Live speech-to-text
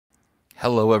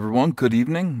Hello, everyone. Good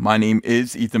evening. My name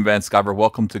is Ethan Van Sciver.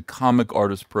 Welcome to Comic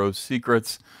Artist Pro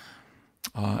Secrets,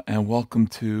 and welcome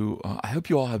to. I hope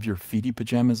you all have your feety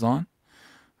pajamas on.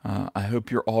 I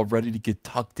hope you're all ready to get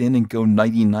tucked in and go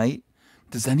nighty night.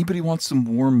 Does anybody want some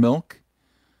warm milk?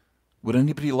 Would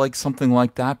anybody like something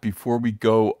like that before we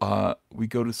go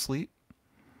to sleep?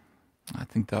 I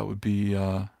think that would be.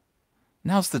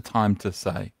 Now's the time to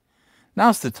say.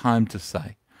 Now's the time to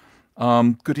say.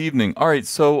 Good evening. All right,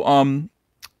 so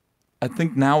I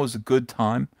think now is a good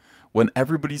time when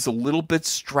everybody's a little bit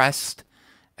stressed.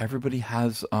 Everybody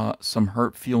has some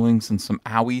hurt feelings and some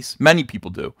owies. Many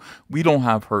people do. We don't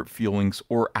have hurt feelings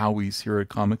or owies here at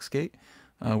Comicsgate.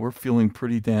 We're feeling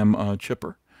pretty damn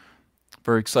chipper.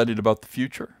 Very excited about the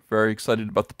future. Very excited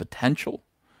about the potential.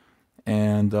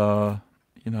 And, a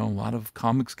lot of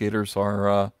comic skaters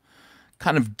are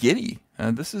kind of giddy.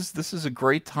 And this is a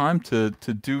great time to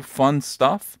do fun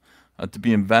stuff, to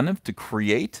be inventive, to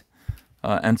create.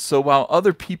 And so while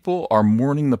other people are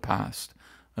mourning the past,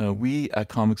 we at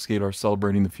Comicsgate are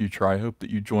celebrating the future. I hope that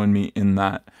you join me in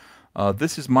that.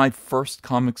 This is my first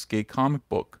Comicsgate comic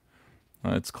book.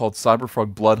 It's called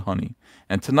CYBERFROG Bloodhoney.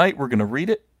 And tonight we're going to read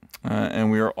it.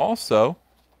 And we are also,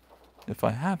 if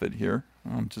I have it here,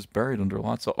 I'm just buried under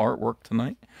lots of artwork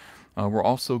tonight. We're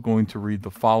also going to read the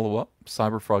follow-up,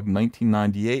 CYBERFROG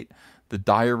 1998, The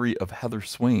Diary of Heather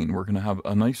Swain. We're going to have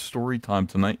a nice story time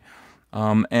tonight.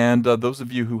 And those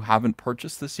of you who haven't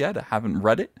purchased this yet, haven't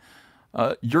read it,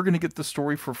 you're going to get the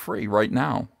story for free right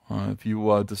now. If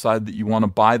you decide that you want to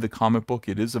buy the comic book,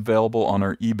 it is available on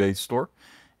our eBay store,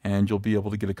 and you'll be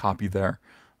able to get a copy there.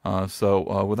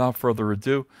 So without further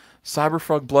ado,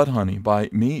 CYBERFROG Bloodhoney by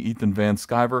me, Ethan Van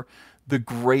Sciver, the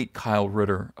great Kyle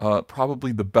Ritter,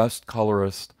 probably the best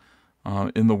colorist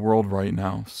in the world right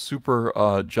now.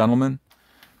 Super gentleman.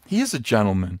 He is a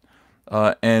gentleman.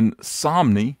 And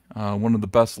Somni, one of the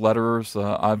best letterers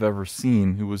I've ever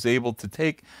seen, who was able to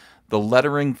take the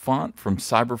lettering font from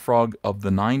CYBERFROG of the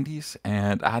 90s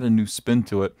and add a new spin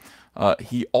to it.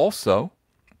 He also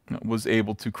was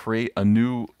able to create a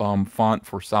new font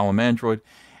for Salamandroid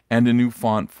and a new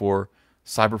font for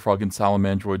CYBERFROG and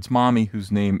Salamandroid's mommy,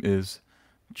 whose name is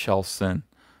Chelsin.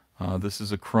 This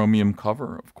is a chromium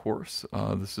cover, of course.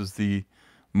 This is the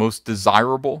most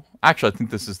desirable. Actually, I think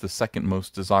this is the second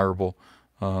most desirable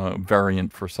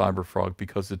variant for CYBERFROG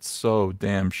because it's so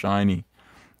damn shiny.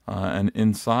 And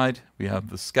inside, we have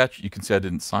the sketch. You can see I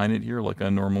didn't sign it here like I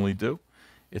normally do.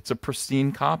 It's a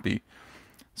pristine copy.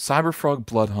 CYBERFROG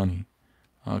Bloodhoney,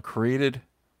 created,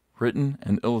 written,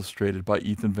 and illustrated by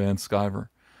Ethan Van Sciver.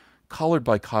 Colored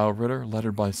by Kyle Ritter,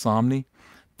 lettered by Somni.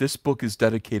 This book is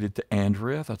dedicated to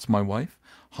Andrea, that's my wife,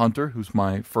 Hunter, who's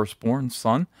my firstborn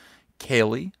son,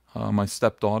 Kaylee, my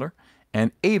stepdaughter,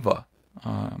 and Ava,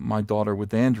 my daughter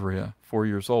with Andrea, 4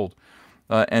 years old.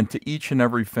 And to each and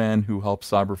every fan who helped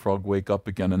CYBERFROG wake up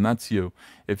again, and that's you.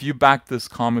 If you backed this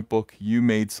comic book, you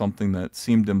made something that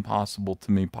seemed impossible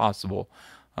to me possible.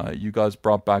 You guys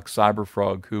brought back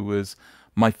CYBERFROG, who is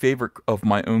my favorite of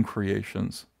my own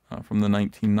creations from the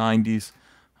 1990s.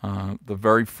 The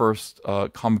very first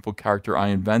comic book character I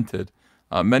invented.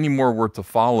 Many more were to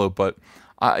follow, but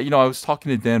I was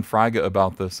talking to Dan Fraga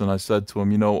about this, and I said to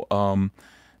him, you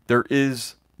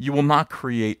will not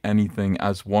create anything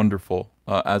as wonderful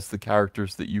as the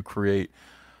characters that you create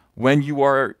when you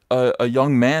are a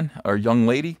young man or young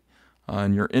lady,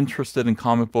 and you're interested in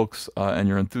comic books, and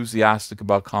you're enthusiastic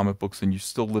about comic books, and you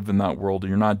still live in that world, and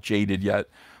you're not jaded yet.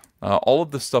 All of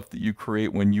the stuff that you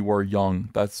create when you are young,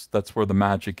 that's where the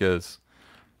magic is.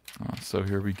 So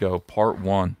here we go, part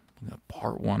one.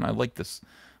 Part one. I like this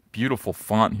beautiful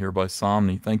font here by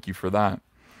Somni. Thank you for that.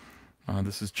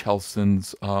 This is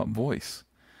Chelsin's voice.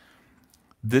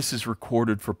 This is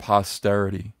recorded for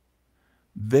posterity.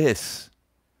 This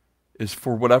is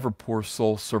for whatever poor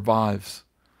soul survives,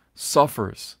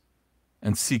 suffers,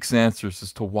 and seeks answers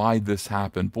as to why this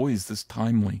happened. Boy, is this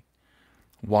timely.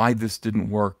 Why this didn't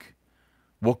work.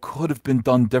 What could have been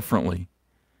done differently.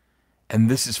 And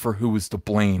this is for who is to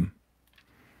blame.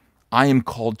 I am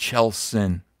called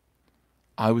Chelsin.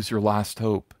 I was your last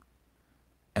hope.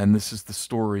 And this is the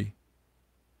story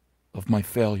of my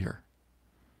failure.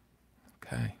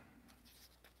 Okay.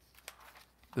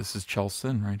 This is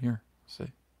Chelsin right here.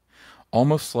 See?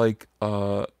 Almost like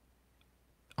a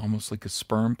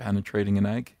sperm penetrating an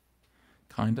egg.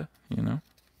 Kinda,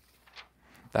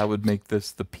 That would make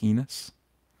this the penis.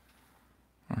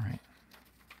 All right.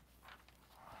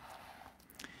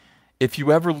 If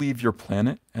you ever leave your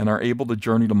planet and are able to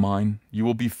journey to mine, you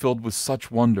will be filled with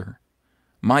such wonder.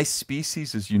 My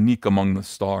species is unique among the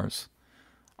stars.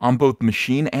 I'm both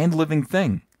machine and living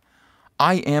thing.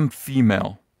 I am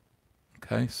female.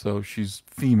 Okay, so she's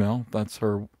female. That's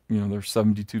her, there's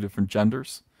 72 different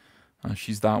genders.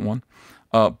 She's that one.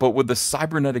 But with a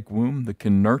cybernetic womb that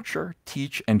can nurture,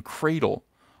 teach, and cradle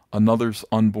another's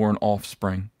unborn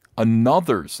offspring.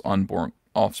 Another's unborn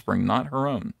offspring, not her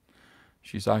own.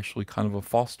 She's actually kind of a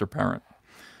foster parent.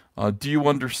 Do you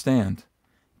understand?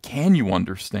 Can you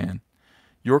understand?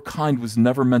 Your kind was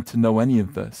never meant to know any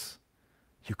of this.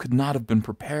 You could not have been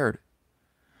prepared.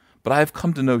 But I have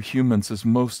come to know humans as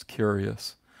most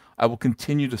curious. I will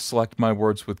continue to select my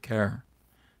words with care,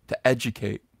 to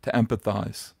educate, to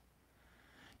empathize.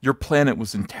 Your planet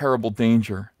was in terrible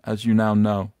danger, as you now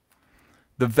know.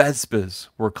 The Vespes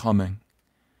were coming.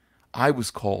 I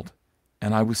was called,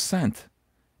 and I was sent,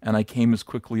 and I came as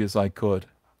quickly as I could.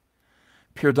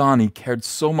 Pierdani cared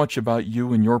so much about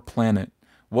you and your planet,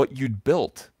 what you'd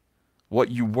built,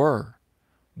 what you were,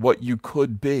 what you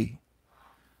could be,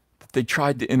 that they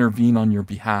tried to intervene on your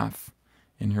behalf.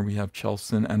 And here we have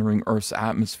Chelson entering Earth's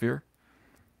atmosphere.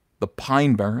 The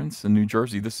Pine Barrens in New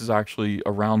Jersey, this is actually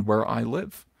around where I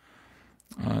live.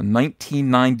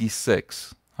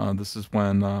 1996, this is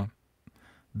when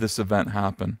this event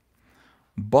happened.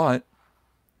 But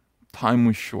time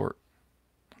was short.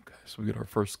 Okay, so we get our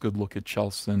first good look at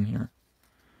Chelson here.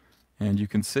 And you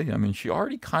can see, I mean, she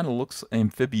already kind of looks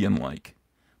amphibian-like,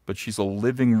 but she's a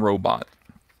living robot.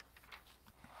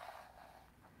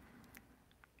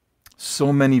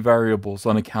 So many variables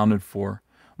unaccounted for.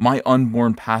 My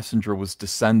unborn passenger was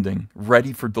descending,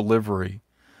 ready for delivery.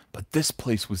 But this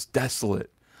place was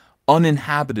desolate,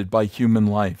 uninhabited by human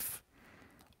life.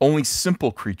 Only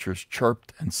simple creatures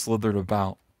chirped and slithered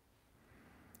about.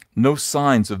 No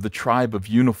signs of the tribe of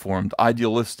uniformed,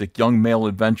 idealistic young male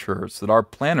adventurers that our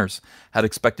planners had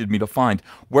expected me to find.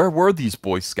 Where were these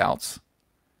Boy Scouts?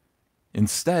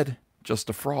 Instead, just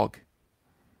a frog.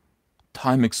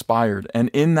 Time expired, and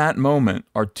in that moment,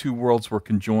 our two worlds were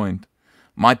conjoined.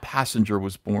 My passenger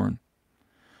was born.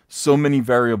 So many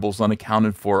variables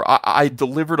unaccounted for. I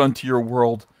delivered unto your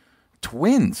world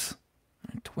twins.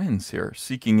 Twins here,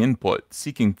 seeking input,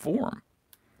 seeking form.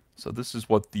 So this is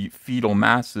what the fetal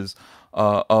masses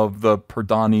of the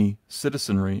Pierdani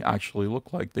citizenry actually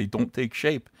look like. They don't take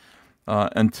shape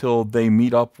until they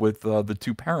meet up with the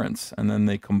two parents, and then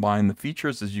they combine the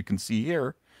features, as you can see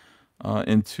here,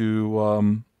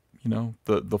 into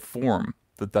the form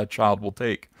that child will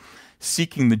take,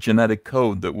 seeking the genetic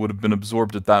code that would have been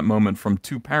absorbed at that moment from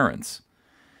two parents.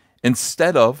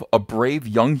 Instead of a brave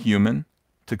young human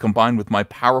to combine with my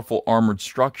powerful armored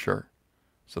structure.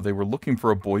 So they were looking for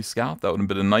a Boy Scout that would have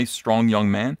been a nice, strong young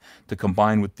man to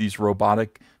combine with these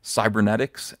robotic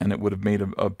cybernetics, and it would have made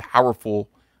a powerful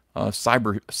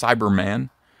Cyberman.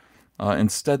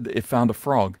 Instead, it found a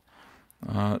frog.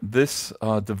 This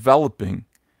developing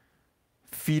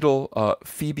fetal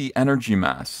Phoebe energy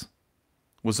mass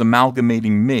was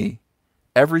amalgamating me,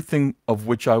 everything of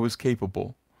which I was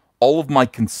capable, all of my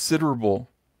considerable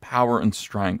power and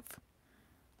strength.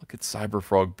 Look at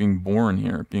CyberFrog being born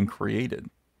here, being created.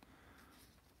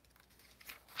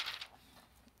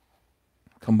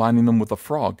 Combining them with a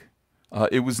frog.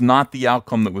 It was not the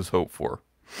outcome that was hoped for.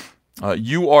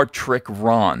 You are Trick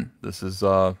Ron. This is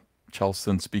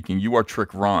Chelson speaking. You are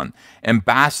Trick Ron,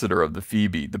 ambassador of the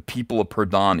Phoebe, the people of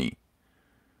Pierdani.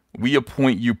 We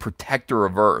appoint you protector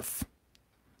of Earth.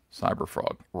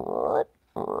 CyberFrog.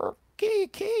 Key,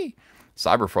 key.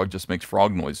 CyberFrog just makes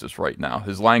frog noises right now.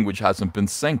 His language hasn't been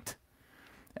synced.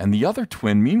 And the other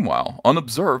twin, meanwhile,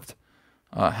 unobserved,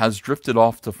 has drifted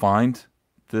off to find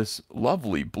this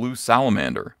lovely blue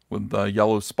salamander with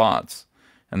yellow spots.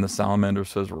 And the salamander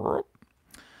says,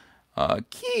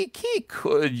 Key,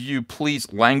 could you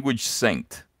please language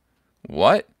synced?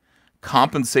 What?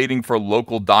 Compensating for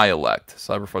local dialect.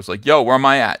 CyberFrog's like, yo, where am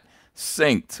I at?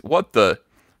 Synced. What the?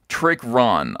 Trick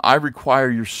Ron, I require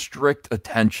your strict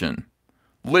attention.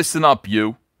 Listen up,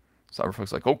 you.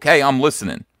 CyberFrog's like, okay, I'm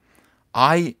listening.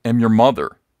 I am your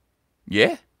mother.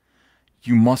 Yeah?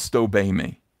 You must obey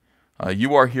me.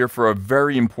 You are here for a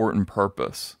very important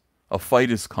purpose. A fight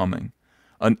is coming.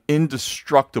 An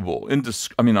indescribable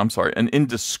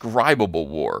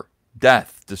war.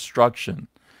 Death, destruction.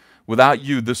 Without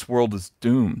you, this world is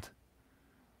doomed.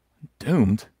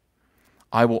 Doomed?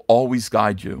 I will always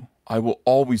guide you. I will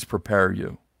always prepare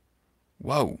you.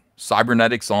 Whoa,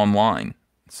 cybernetics online.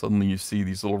 Suddenly you see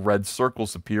these little red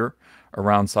circles appear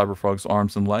around CyberFrog's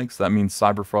arms and legs. That means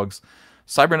CyberFrog's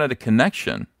cybernetic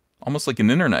connection, almost like an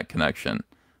internet connection,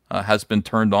 has been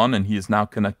turned on, and he is now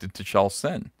connected to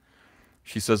Chelson.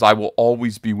 She says, I will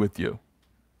always be with you.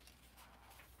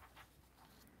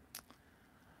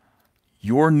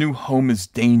 Your new home is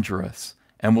dangerous,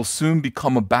 and will soon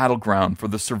become a battleground for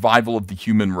the survival of the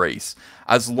human race.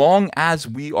 As long as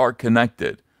we are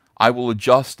connected, I will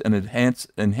adjust and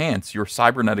enhance your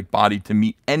cybernetic body to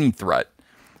meet any threat.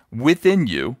 Within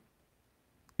you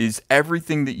is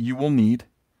everything that you will need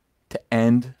to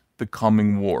end the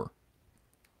coming war.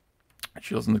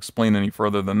 She doesn't explain any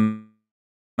further than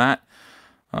that.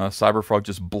 CyberFrog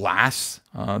just blasts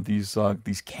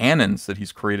these cannons that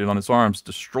he's created on his arms,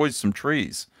 destroys some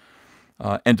trees,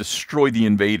 and destroy the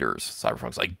invaders.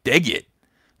 CyberFrog's like, dig it,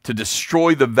 to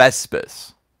destroy the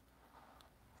Vespis.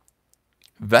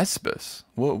 Vespis?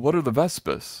 What are the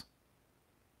Vespis?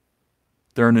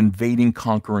 They're an invading,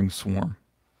 conquering swarm.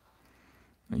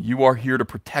 You are here to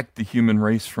protect the human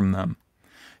race from them.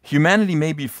 Humanity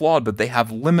may be flawed, but they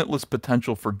have limitless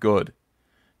potential for good.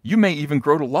 You may even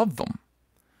grow to love them.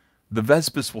 The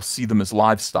Vespis will see them as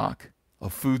livestock, a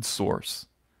food source.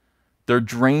 Their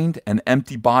drained and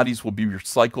empty bodies will be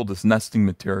recycled as nesting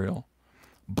material.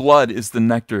 Blood is the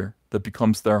nectar that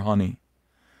becomes their honey.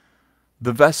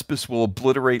 The Vespis will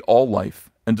obliterate all life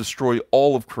and destroy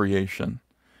all of creation.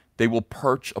 They will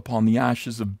perch upon the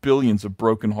ashes of billions of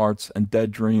broken hearts and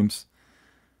dead dreams.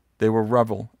 They will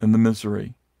revel in the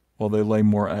misery while they lay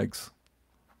more eggs.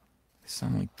 They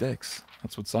sound like dicks.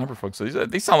 That's what CyberFrog says.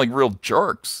 They sound like real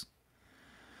jerks.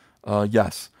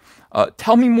 Yes.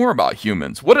 Tell me more about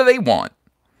humans. What do they want?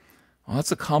 Well,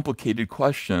 that's a complicated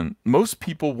question. Most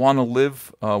people want to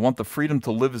live, want the freedom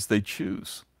to live as they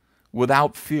choose,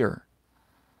 without fear.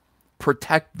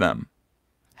 Protect them.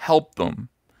 Help them.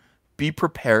 Be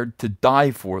prepared to die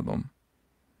for them.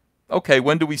 Okay,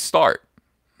 when do we start?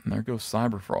 And there goes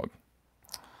CyberFrog.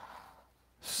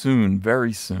 Soon,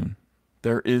 very soon.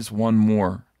 There is one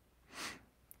more.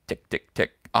 Tick, tick,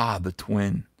 tick. Ah, the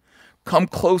twin. Come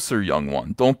closer, young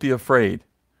one. Don't be afraid.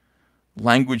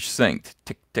 Language synced.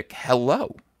 Tick, tick.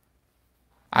 Hello.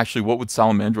 Actually, what would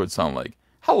Salamandroid sound like?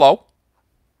 Hello.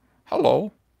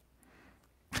 Hello.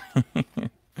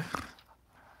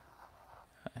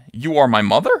 You are my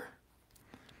mother?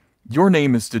 Your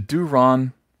name is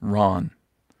Deduran Ron.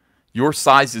 Your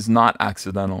size is not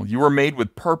accidental. You are made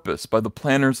with purpose by the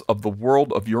planners of the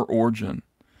world of your origin.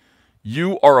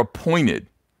 You are appointed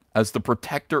as the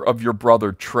protector of your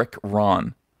brother, Trick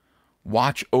Ron.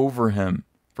 Watch over him,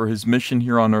 for his mission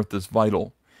here on Earth is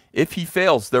vital. If he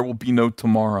fails, there will be no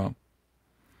tomorrow.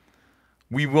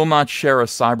 We will not share a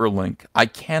cyberlink. I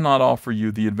cannot offer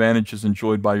you the advantages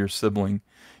enjoyed by your sibling.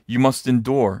 You must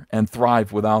endure and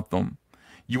thrive without them.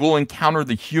 You will encounter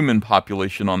the human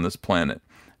population on this planet.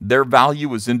 Their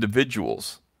value as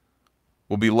individuals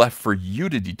will be left for you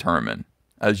to determine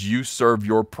as you serve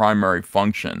your primary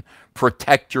function.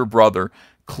 Protect your brother,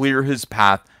 clear his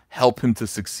path, help him to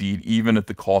succeed, even at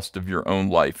the cost of your own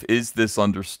life. Is this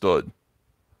understood?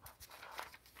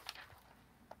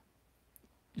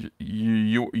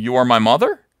 You are my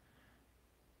mother?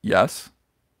 Yes.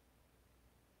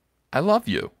 I love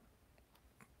you.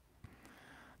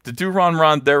 To do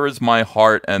Ron, there is my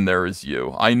heart and there is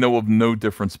you. I know of no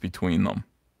difference between them.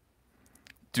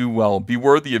 Do well, be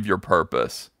worthy of your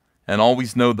purpose, and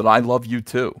always know that I love you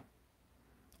too.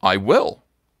 I will.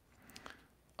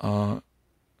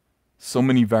 So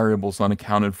many variables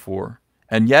unaccounted for,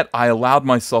 and yet I allowed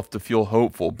myself to feel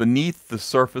hopeful. Beneath the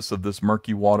surface of this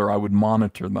murky water, I would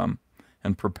monitor them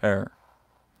and prepare.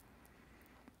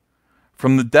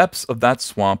 From the depths of that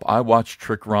swamp, I watched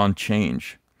Trick Ron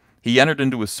change. He entered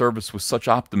into his service with such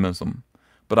optimism,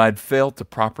 but I had failed to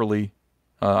prepare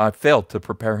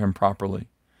him properly.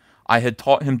 I had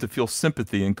taught him to feel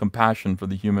sympathy and compassion for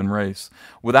the human race,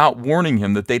 without warning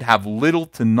him that they'd have little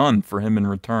to none for him in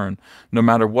return. No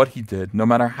matter what he did, no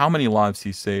matter how many lives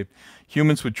he saved,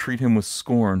 humans would treat him with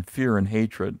scorn, fear, and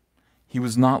hatred. He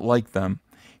was not like them.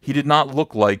 He did not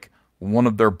look like one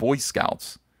of their Boy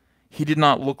Scouts. He did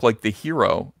not look like the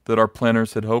hero that our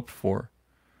planners had hoped for.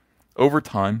 Over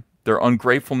time, their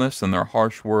ungratefulness and their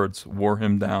harsh words wore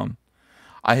him down.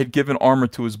 I had given armor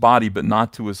to his body, but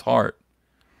not to his heart.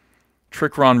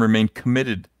 Trick Ron remained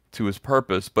committed to his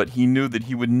purpose, but he knew that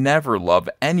he would never love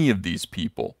any of these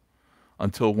people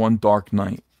until one dark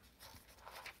night,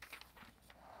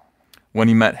 when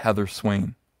he met Heather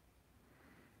Swain.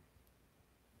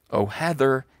 Oh,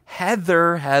 Heather,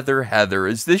 Heather, Heather, Heather,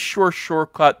 is this your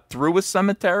shortcut through a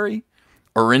cemetery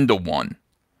or into one?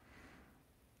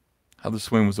 Heather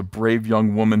Swain was a brave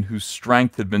young woman whose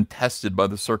strength had been tested by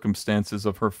the circumstances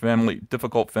of her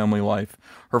difficult family life.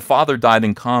 Her father died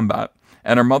in combat,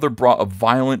 and her mother brought a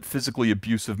violent, physically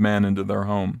abusive man into their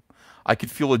home. I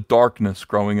could feel a darkness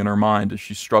growing in her mind as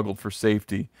she struggled for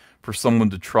safety, for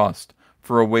someone to trust,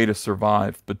 for a way to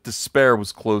survive, but despair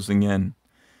was closing in.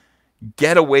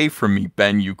 Get away from me,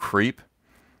 Ben, you creep.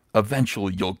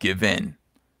 Eventually you'll give in.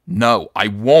 No, I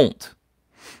won't.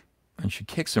 And she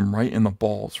kicks him right in the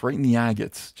balls, right in the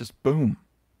agates. Just boom.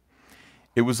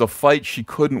 It was a fight she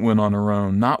couldn't win on her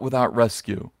own, not without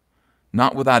rescue,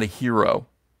 not without a hero.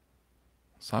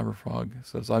 CyberFrog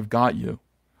says, I've got you.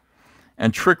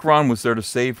 And Trick Ron was there to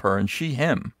save her, and she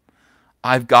him.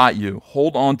 I've got you.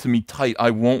 Hold on to me tight.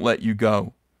 I won't let you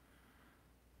go.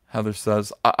 Heather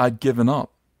says, I'd given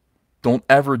up. Don't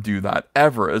ever do that,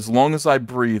 ever. As long as I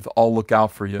breathe, I'll look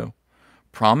out for you.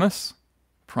 Promise?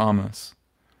 Promise.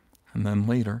 And then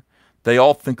later, they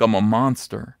all think I'm a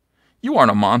monster. You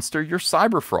aren't a monster, you're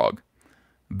CyberFrog.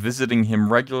 Visiting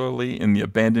him regularly in the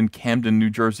abandoned Camden, New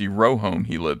Jersey row home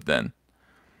he lived in.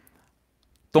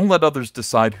 Don't let others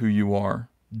decide who you are.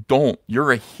 Don't.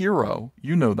 You're a hero.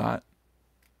 You know that.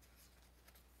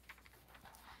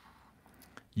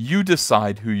 You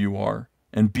decide who you are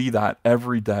and be that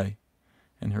every day.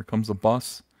 And here comes a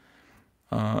bus.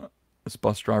 This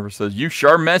bus driver says, you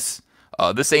sure, miss?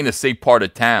 This ain't a safe part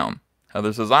of town.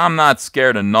 Heather says, I'm not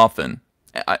scared of nothing.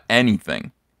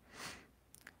 Anything.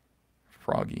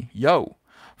 Froggy, yo.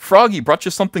 Froggy brought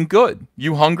you something good.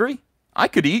 You hungry? I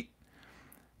could eat.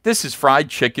 This is fried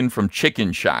chicken from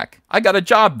Chicken Shack. I got a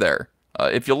job there.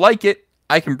 If you like it,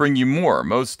 I can bring you more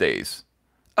most days.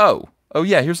 Oh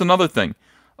yeah, here's another thing.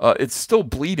 It's still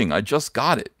bleeding. I just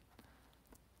got it.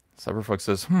 CyberFrog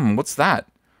says, what's that?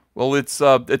 Well, it's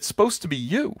supposed to be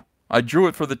you. I drew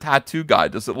it for the tattoo guy.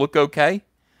 Does it look okay?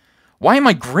 Why am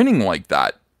I grinning like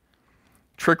that?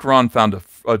 Trick Ron found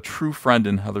a true friend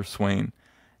in Heather Swain,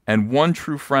 and one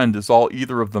true friend is all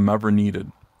either of them ever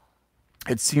needed.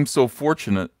 It seems so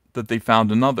fortunate that they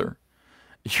found another.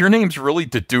 Your name's really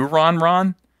Ron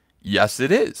Ron? Yes,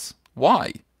 it is.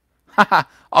 Why? Haha,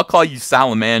 I'll call you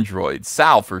Salamandroid.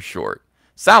 Sal for short.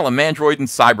 Salamandroid and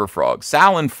CyberFrog.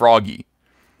 Sal and Froggy.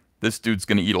 This dude's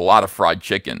gonna eat a lot of fried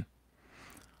chicken.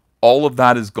 All of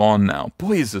that is gone now.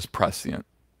 Boy, is this prescient.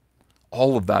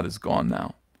 All of that is gone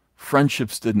now.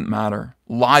 Friendships didn't matter.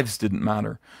 Lives didn't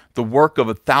matter. The work of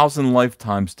 1,000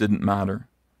 lifetimes didn't matter.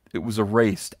 It was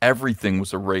erased. Everything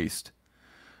was erased.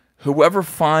 Whoever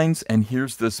finds and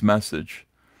hears this message,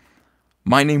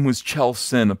 my name was Chel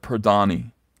Sin of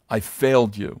Perdani. I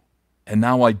failed you, and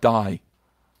now I die.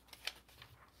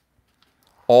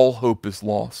 All hope is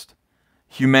lost.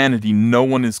 Humanity, no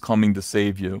one is coming to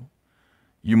save you.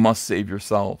 You must save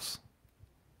yourselves.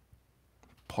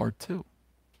 Part 2.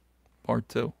 Part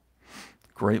 2.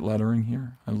 Great lettering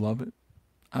here. I love it.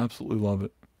 Absolutely love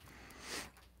it.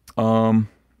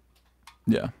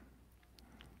 Yeah.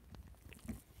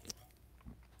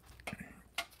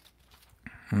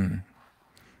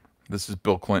 This is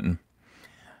Bill Clinton.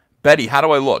 Betty, how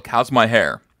do I look? How's my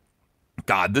hair?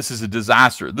 God, this is a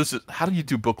disaster. How do you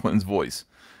do Bill Clinton's voice?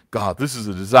 God, this is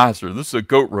a disaster. This is a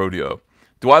goat rodeo.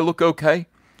 Do I look okay?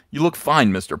 You look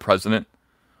fine, Mr. President.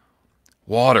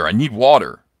 Water. I need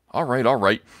water. All right, all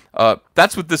right.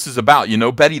 That's what this is about, you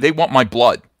know, Betty. They want my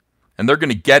blood, and they're going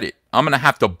to get it. I'm going to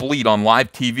have to bleed on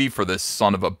live TV for this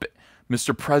son of a bitch.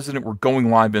 Mr. President, we're going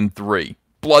live in 3.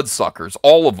 Bloodsuckers,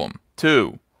 all of them.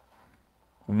 2.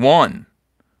 1.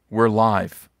 We're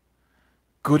live.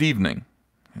 Good evening.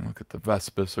 And look at the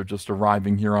Vespis are just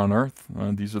arriving here on Earth.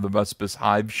 These are the Vespis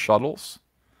Hive shuttles.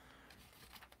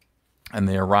 And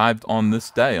they arrived on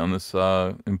this day, on this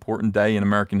important day in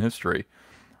American history.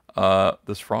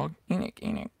 This frog,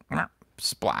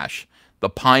 splash. The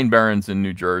Pine Barrens in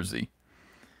New Jersey.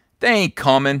 They ain't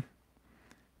coming.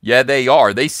 Yeah, they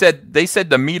are. They said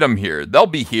to meet them here. They'll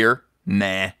be here.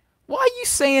 Nah. Why are you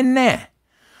saying nah?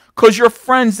 'Cause your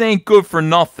friends ain't good for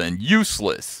nothing.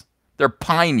 Useless. They're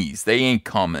pinies. They ain't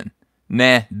coming.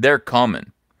 Nah, they're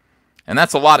coming. And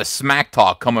that's a lot of smack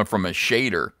talk coming from a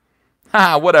shader.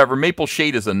 Ha, whatever. Maple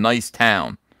Shade is a nice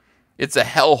town. It's a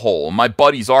hellhole, and my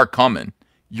buddies are coming.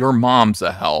 Your mom's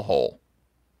a hellhole.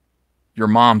 Your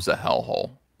mom's a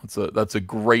hellhole. That's a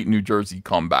great New Jersey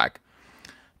comeback.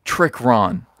 Trick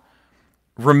Ron.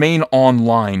 Remain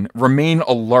online. Remain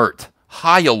alert.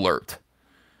 High alert.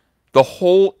 The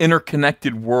whole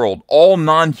interconnected world, all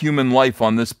non-human life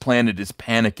on this planet is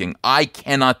panicking. I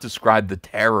cannot describe the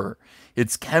terror.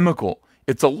 It's chemical.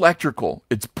 It's electrical.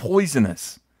 It's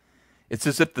poisonous. It's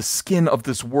as if the skin of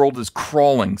this world is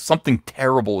crawling. Something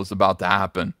terrible is about to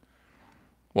happen.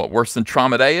 What, worse than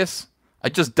Tromedeus? I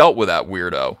just dealt with that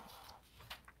weirdo.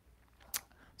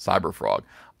 CyberFrog.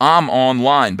 I'm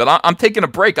online, but I'm taking a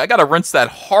break. I got to rinse that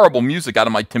horrible music out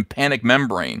of my tympanic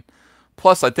membrane.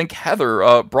 Plus, I think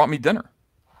Heather brought me dinner.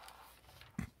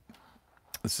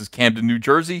 This is Camden, New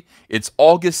Jersey. It's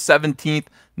August 17th,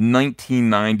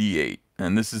 1998.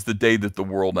 And this is the day that the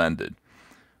world ended.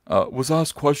 was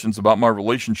asked questions about my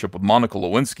relationship with Monica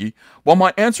Lewinsky. While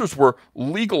my answers were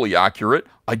legally accurate,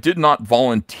 I did not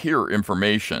volunteer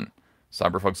information.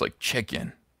 CyberFrog's like,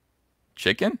 chicken.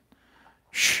 Chicken?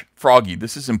 Shh, Froggy,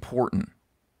 this is important.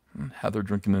 Heather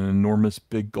drinking an enormous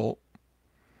big gulp.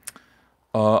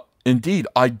 Indeed,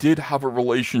 I did have a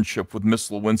relationship with Miss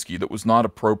Lewinsky that was not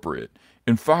appropriate.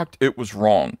 In fact, it was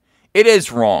wrong. It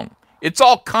is wrong. It's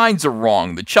all kinds of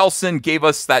wrong. The Chelsea gave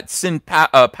us that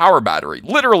power battery,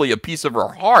 literally a piece of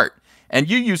her heart, and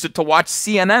you use it to watch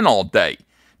CNN all day.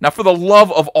 Now, for the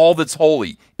love of all that's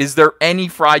holy, is there any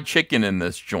fried chicken in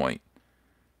this joint?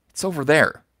 It's over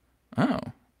there. Oh,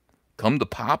 come to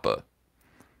Papa.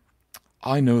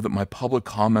 I know that my public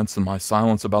comments and my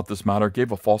silence about this matter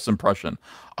gave a false impression.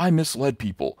 I misled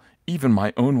people, even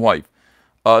my own wife.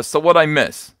 So what'd I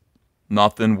miss?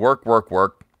 Nothing. Work, work,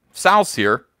 work. Sal's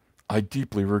here. I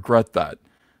deeply regret that.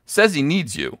 Says he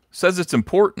needs you. Says it's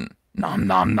important. Nom,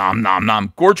 nom, nom, nom,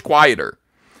 nom. Gorge quieter.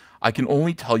 I can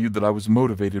only tell you that I was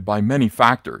motivated by many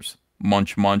factors.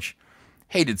 Munch, munch.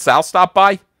 Hey, did Sal stop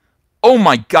by? Oh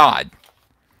my God.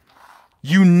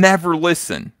 You never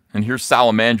listen. And here's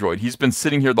Salamandroid. He's been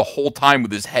sitting here the whole time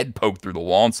with his head poked through the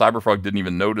wall, and CyberFrog didn't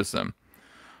even notice him.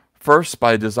 First,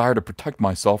 by a desire to protect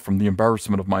myself from the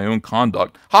embarrassment of my own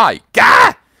conduct. Hi!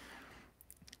 Gah!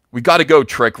 We gotta go,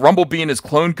 Trick. Rumblebee and his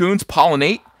clone goons,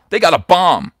 Pollinate, they got a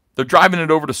bomb. They're driving it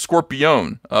over to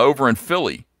Scorpion, over in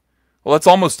Philly. Well, that's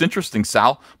almost interesting,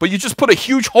 Sal. But you just put a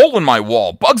huge hole in my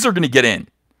wall. Bugs are gonna get in.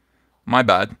 My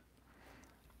bad.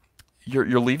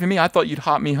 You're leaving me? I thought you'd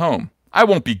hop me home. I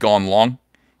won't be gone long.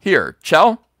 Here,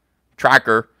 Chell,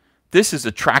 tracker, this is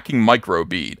a tracking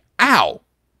microbead. Ow!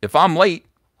 If I'm late,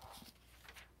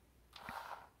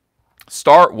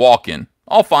 start walking.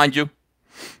 I'll find you.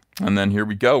 And then here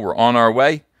we go. We're on our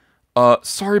way.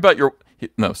 Sorry about your...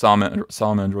 No,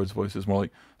 Salamandroid's voice is more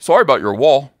like, sorry about your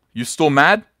wall. You still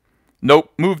mad?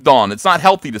 Nope, moved on. It's not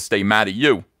healthy to stay mad at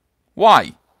you.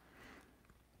 Why?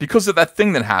 Because of that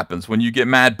thing that happens when you get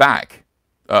mad back.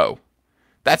 Oh,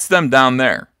 that's them down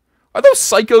there. Are those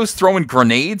psychos throwing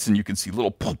grenades? And you can see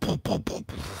little...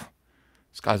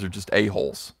 These guys are just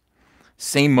a-holes.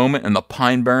 Same moment in the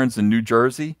Pine Barrens in New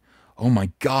Jersey. Oh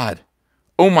my God.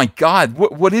 Oh my God.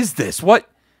 What is this? What?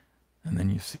 And then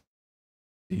you see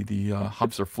the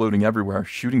hubs are floating everywhere,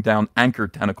 shooting down anchor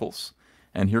tentacles.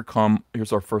 And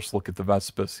here's our first look at the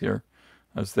Vespis here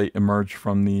as they emerge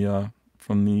from the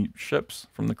ships,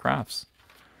 from the crafts.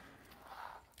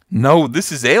 No, this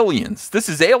is aliens. This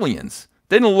is aliens.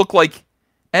 They don't look like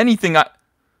anything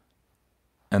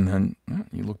And then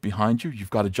you look behind you. You've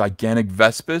got a gigantic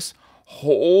Vespis.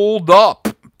 Hold up.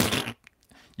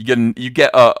 You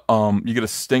get a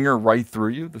stinger right through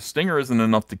you. The stinger isn't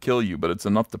enough to kill you, but it's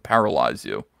enough to paralyze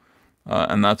you.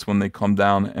 And that's when they come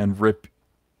down and rip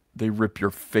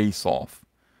your face off.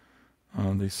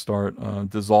 They start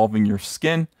dissolving your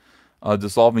skin,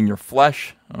 dissolving your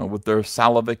flesh with their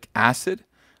salivic acid.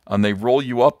 And they roll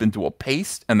you up into a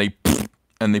paste, and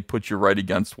they put you right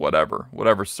against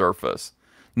whatever surface.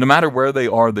 No matter where they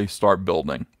are, they start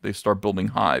building. They start building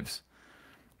hives.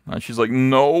 She's like,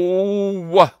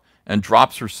 no, and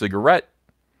drops her cigarette.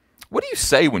 What do you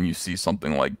say when you see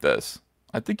something like this?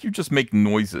 I think you just make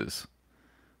noises.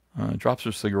 Drops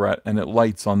her cigarette, and it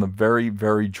lights on the very,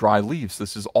 very dry leaves.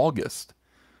 This is August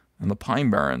in the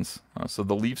Pine Barrens. So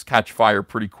the leaves catch fire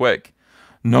pretty quick.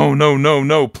 No, no, no,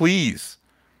 no, please.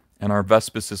 And our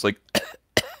Vespis is like...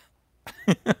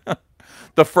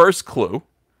 The first clue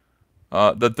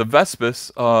that the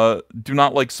Vespis do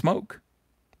not like smoke.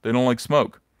 They don't like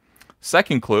smoke.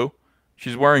 Second clue,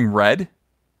 she's wearing red,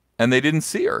 and they didn't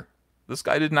see her. This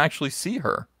guy didn't actually see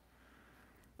her.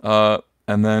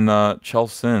 And then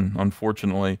Chelsin,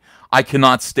 unfortunately. I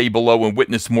cannot stay below and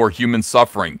witness more human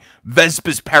suffering.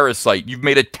 Vespis parasite, you've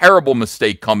made a terrible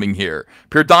mistake coming here.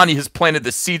 Pirdani has planted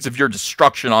the seeds of your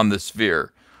destruction on this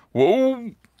sphere.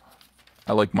 Whoa.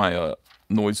 I like my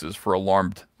noises for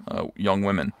alarmed young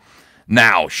women.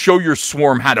 Now, show your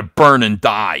swarm how to burn and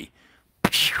die.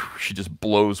 She just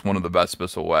blows one of the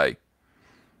Vespis away.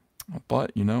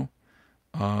 But,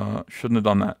 shouldn't have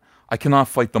done that. I cannot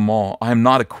fight them all. I am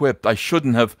not equipped. I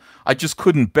shouldn't have. I just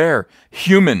couldn't bear.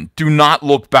 Human, do not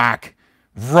look back.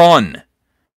 Run.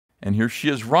 And here she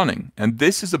is running. And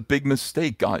this is a big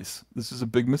mistake, guys. This is a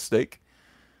big mistake.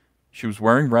 She was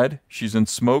wearing red. She's in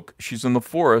smoke. She's in the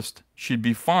forest. She'd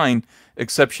be fine,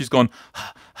 except she's going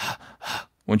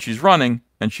when she's running,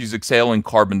 and she's exhaling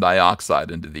carbon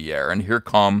dioxide into the air. And here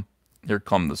come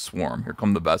the swarm. Here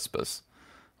come the Vespis.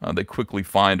 They quickly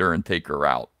find her and take her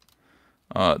out.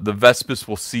 The Vespis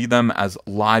will see them as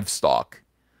livestock,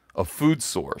 a food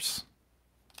source.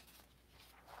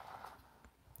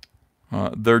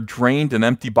 Their drained and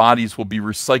empty bodies will be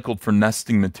recycled for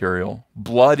nesting material.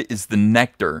 Blood is the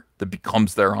nectar that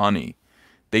becomes their honey.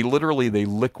 They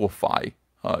liquefy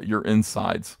your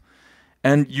insides.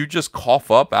 And you just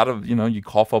cough up you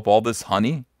cough up all this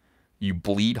honey. You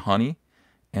bleed honey.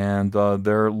 And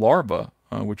their larvae,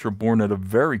 which are born at a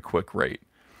very quick rate.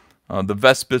 The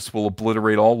Vespis will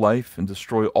obliterate all life and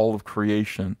destroy all of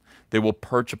creation. They will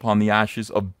perch upon the ashes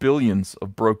of billions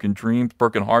of broken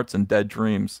hearts, and dead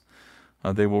dreams.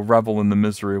 They will revel in the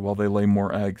misery while they lay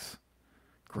more eggs.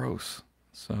 Gross.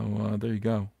 So there you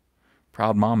go.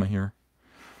 Proud mama here.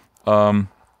 And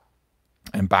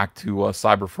back to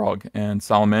CyberFrog and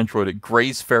Salamandroid at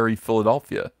Gray's Ferry,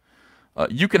 Philadelphia.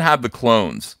 You can have the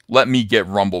clones. Let me get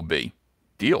Rumblebee.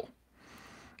 Deal.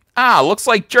 Looks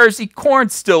like Jersey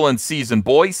Corn's still in season,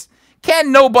 boys. Can't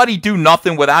nobody do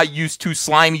nothing without yous two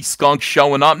slimy skunks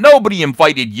showing up. Nobody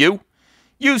invited you.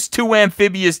 Yous two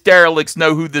amphibious derelicts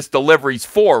know who this delivery's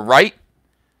for, right?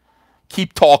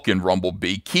 Keep talking,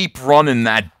 Rumblebee. Keep running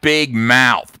that big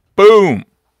mouth. Boom.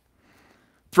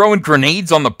 Throwing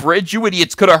grenades on the bridge? You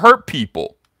idiots could have hurt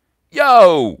people.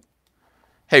 Yo.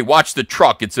 Hey, watch the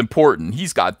truck. It's important.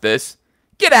 He's got this.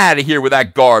 Get out of here with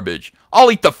that garbage.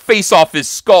 I'll eat the face off his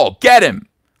skull. Get him.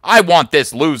 I want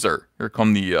this loser. Here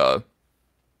come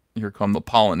the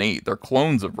Pollen 8. They're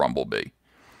clones of Rumblebee.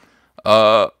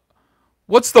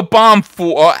 What's the bomb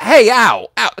for? Hey, ow.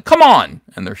 Come on.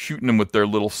 And they're shooting him with their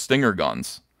little stinger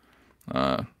guns.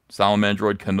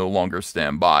 Salamandroid can no longer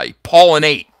stand by. Pollen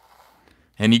 8.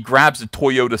 And he grabs a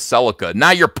Toyota Celica.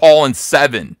 Now you're Pollen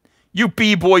 7. You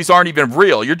B-boys aren't even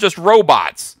real. You're just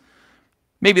robots.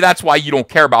 Maybe that's why you don't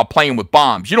care about playing with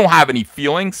bombs. You don't have any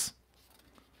feelings.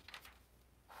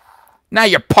 Now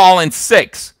you're Pollen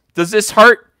 6. Does this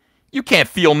hurt? You can't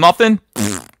feel nothing.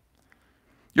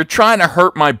 You're trying to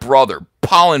hurt my brother,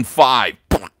 Pollen 5.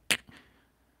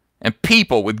 And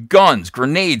people with guns,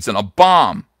 grenades, and a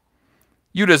bomb.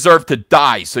 You deserve to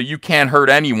die, so you can't hurt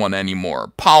anyone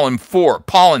anymore. Pollen 4,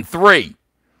 Pollen 3.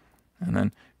 And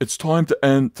then, it's time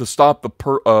to stop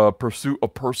the pursuit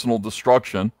of personal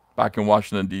destruction, back in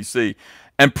Washington, D.C.,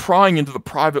 and prying into the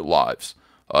private lives,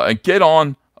 and get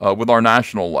on with our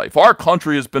national life. Our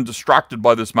country has been distracted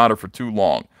by this matter for too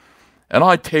long, and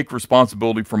I take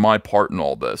responsibility for my part in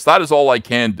all this. That is all I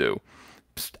can do.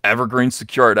 Psst, Evergreen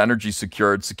secured, energy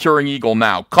secured, securing Eagle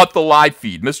now. Cut the live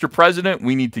feed. Mr. President,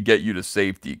 we need to get you to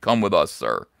safety. Come with us,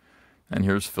 sir. And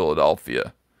here's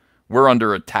Philadelphia. We're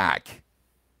under attack.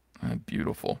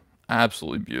 Beautiful.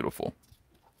 Absolutely beautiful.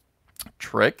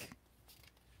 Trick?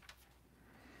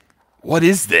 What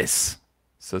is this?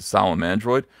 Says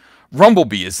Salamandroid.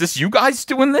 Rumblebee, is this you guys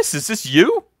doing this? Is this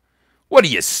you? What are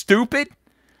you, stupid?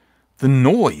 The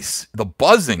noise, the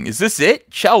buzzing, is this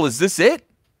it? Chell, is this it?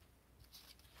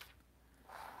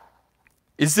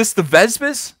 Is this the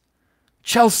Vespis?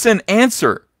 Chell-Sin,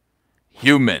 answer.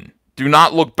 Human, do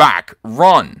not look back.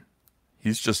 Run.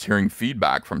 He's just hearing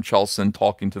feedback from Chell-Sin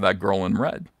talking to that girl in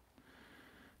red.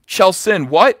 Chell-Sin,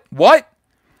 what? What?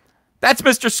 That's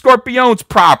Mr. Scorpione's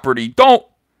property.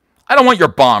 I don't want your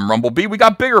bomb, Rumblebee. We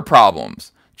got bigger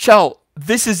problems. Chell,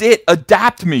 this is it.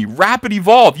 Adapt me. Rapid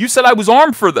evolve. You said I was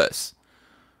armed for this.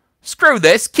 Screw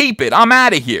this. Keep it. I'm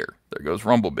out of here. There goes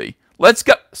Rumblebee. Let's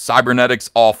go. Cybernetics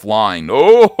offline.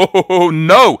 Oh,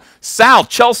 no. Sal,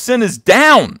 Chell-Sin is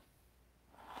down.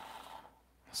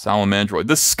 Salamandroid.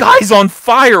 The sky's on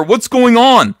fire. What's going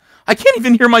on? I can't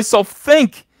even hear myself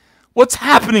think. What's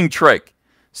happening, Trick?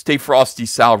 Stay frosty,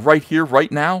 Sal. Right here,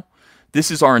 right now. This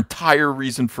is our entire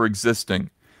reason for existing.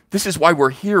 This is why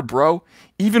we're here, bro.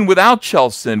 Even without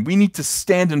Chell-Sin, we need to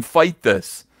stand and fight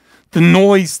this. The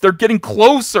noise, they're getting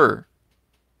closer.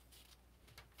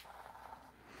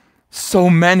 So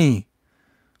many.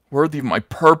 Worthy of my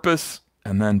purpose.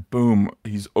 And then, boom,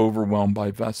 he's overwhelmed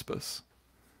by Vespis.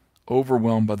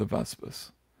 Overwhelmed by the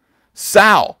Vespis.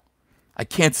 Sal! I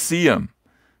can't see him.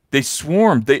 They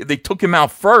swarmed. They took him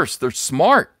out first. They're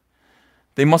smart.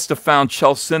 They must have found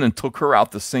Chell-Sin and took her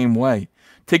out the same way.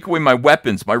 Take away my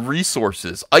weapons, my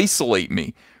resources. Isolate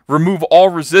me. Remove all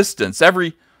resistance.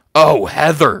 Oh,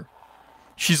 Heather.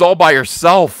 She's all by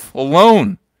herself.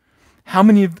 Alone. How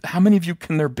many of you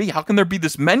can there be? How can there be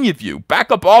this many of you?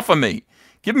 Back up off of me.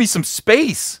 Give me some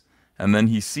space. And then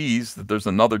he sees that there's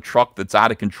another truck that's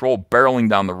out of control barreling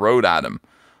down the road at him.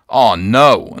 Oh,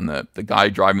 no. And the guy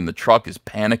driving the truck is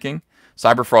panicking.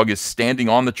 CyberFrog is standing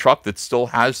on the truck that still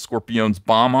has Scorpione's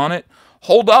bomb on it.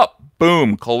 Hold up.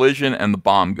 Boom. Collision, and the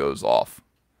bomb goes off.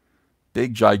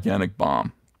 Big, gigantic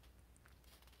bomb.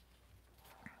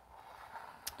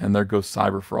 And there goes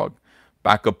CyberFrog.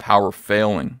 Backup power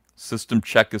failing. System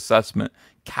check assessment.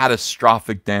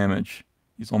 Catastrophic damage.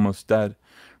 He's almost dead.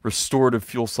 Restorative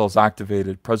fuel cells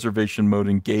activated. Preservation mode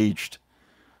engaged.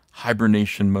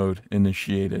 Hibernation mode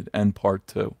initiated. End part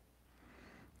 2.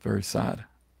 Very sad.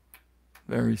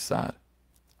 Very sad.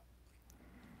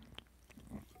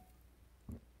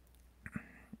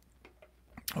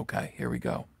 Okay, here we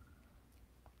go.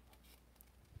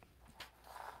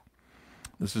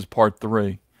 This is part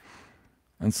 3.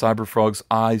 And CyberFrog's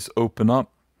eyes open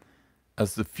up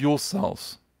as the fuel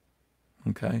cells,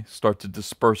 okay, start to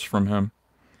disperse from him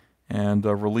and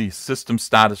release. System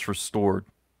status restored.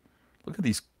 Look at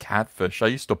these catfish. I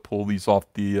used to pull these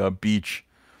off the beach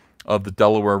of the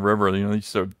Delaware River. You know, they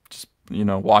used to just, you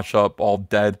know, wash up all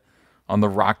dead on the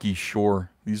rocky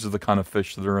shore. These are the kind of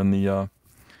fish that are in the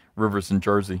rivers in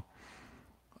Jersey.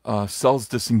 Cells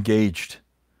disengaged.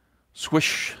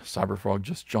 Swish! CyberFrog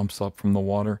just jumps up from the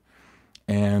water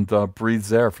and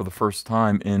breathes air for the first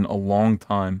time in a long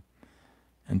time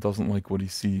and doesn't like what he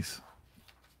sees.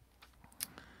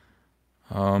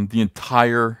 The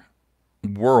entire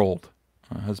world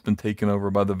has been taken over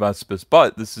by the Vespis,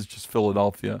 but this is just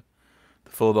Philadelphia.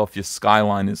 The Philadelphia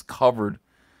skyline is covered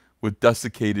with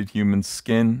desiccated human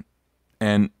skin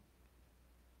and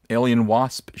alien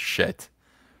wasp shit.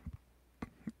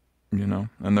 You know,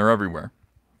 and they're everywhere.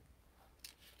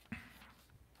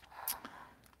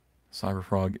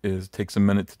 CyberFrog takes a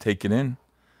minute to take it in,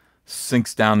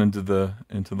 sinks down into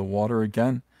the water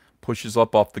again, pushes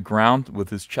up off the ground with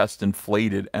his chest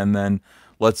inflated, and then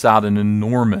lets out an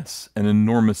enormous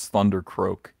thunder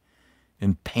croak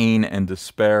in pain and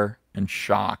despair and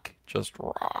shock. Just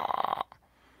rah.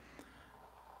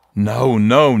 No,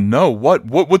 no, no.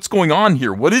 What's going on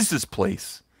here? What is this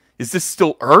place? Is this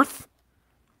still Earth?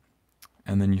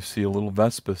 And then you see a little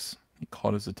Vespis. He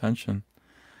caught his attention.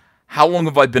 How long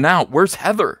have I been out? Where's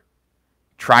Heather?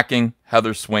 Tracking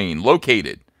Heather Swain.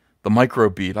 Located. The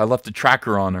microbead. I left a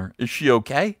tracker on her. Is she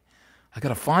okay? I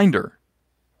gotta find her.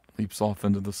 Leaps off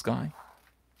into the sky.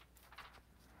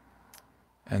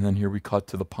 And then here we cut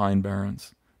to the Pine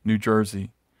Barrens, New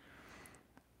Jersey.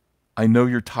 I know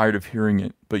you're tired of hearing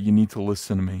it, but you need to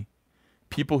listen to me.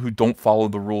 People who don't follow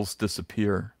the rules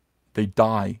disappear. They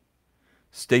die.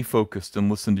 Stay focused and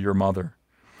listen to your mother.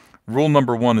 Rule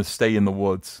number 1 is stay in the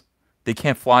woods. They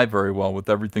can't fly very well with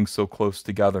everything so close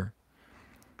together.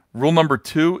 Rule number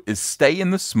 2 is stay in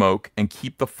the smoke and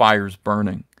keep the fires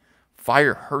burning.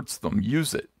 Fire hurts them.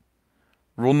 Use it.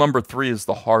 Rule number 3 is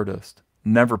the hardest.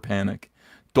 Never panic.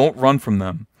 Don't run from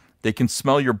them. They can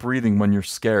smell your breathing when you're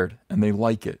scared, and they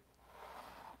like it.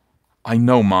 I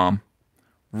know, Mom.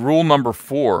 Rule number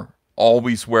 4,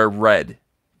 always wear red.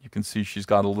 You can see she's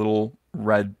got a little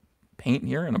red paint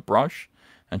here and a brush,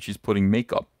 and she's putting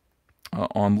makeup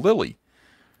on Lily.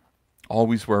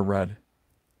 Always wear red.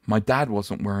 My dad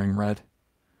wasn't wearing red.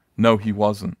 No, he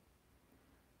wasn't.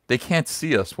 They can't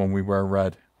see us when we wear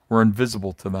red. We're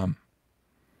invisible to them.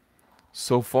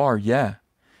 So far, yeah.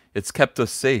 It's kept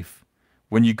us safe.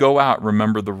 When you go out,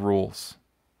 remember the rules.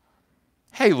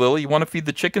 Hey, Lily, you want to feed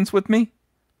the chickens with me?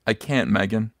 I can't,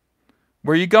 Megan.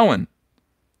 Where are you going?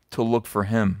 To look for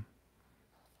him.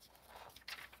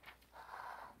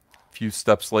 A few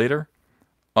steps later.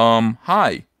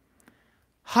 Hi.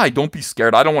 Hi, don't be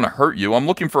scared. I don't want to hurt you. I'm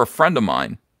looking for a friend of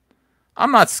mine.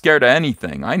 I'm not scared of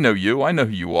anything. I know you. I know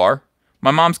who you are.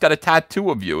 My mom's got a tattoo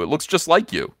of you. It looks just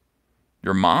like you.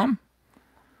 Your mom?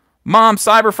 Mom,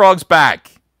 CyberFrog's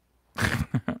back.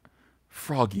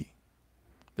 Froggy.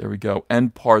 There we go.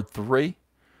 End part 3.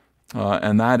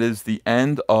 And that is the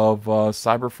end of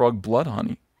CyberFrog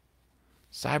Bloodhoney.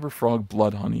 CyberFrog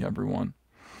Bloodhoney, everyone.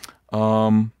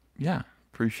 Yeah,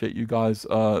 appreciate you guys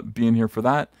being here for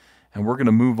that. And we're going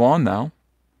to move on now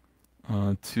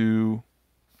to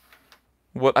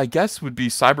what I guess would be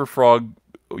CyberFrog,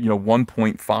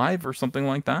 1.5 or something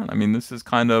like that. I mean, this is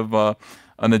kind of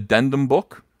an addendum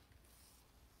book.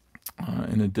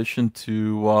 In addition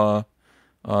to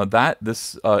that,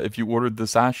 this if you ordered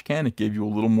this ash can, it gave you a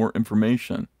little more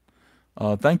information.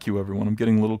 Thank you, everyone. I'm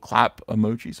getting little clap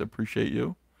emojis. I appreciate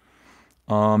you.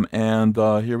 And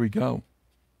here we go.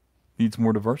 Needs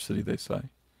more diversity, they say.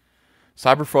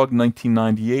 CyberFrog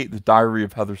 1998, The Diary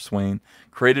of Heather Swain.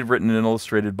 Created, written, and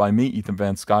illustrated by me, Ethan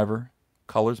Van Sciver.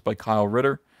 Colors by Kyle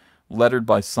Ritter. Lettered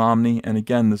by Somni. And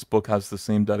again, this book has the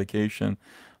same dedication.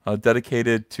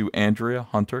 Dedicated to Andrea,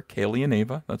 Hunter, Kaylee, and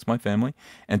Ava. That's my family.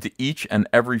 And to each and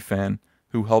every fan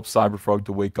who helped CyberFrog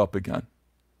to wake up again.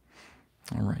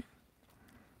 All right.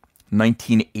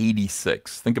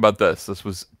 1986. Think about this. This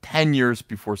was 10 years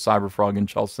before CyberFrog and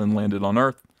Chelson landed on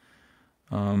Earth.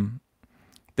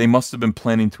 They must have been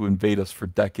planning to invade us for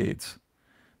decades.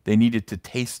 They needed to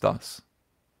taste us.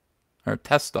 Or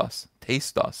test us.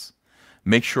 Taste us.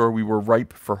 Make sure we were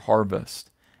ripe for harvest.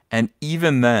 And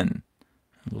even then,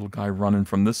 a little guy running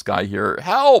from this guy here,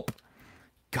 help!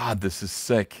 God, this is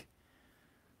sick.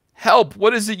 Help,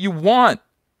 what is it you want?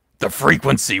 The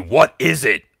frequency, what is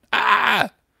it?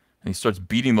 Ah! And he starts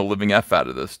beating the living F out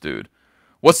of this dude.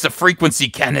 What's the frequency,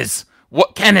 Kenneth?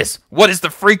 What is the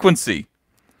frequency?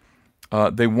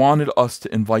 They wanted us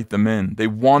to invite them in. They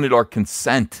wanted our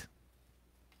consent.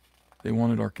 They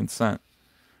wanted our consent.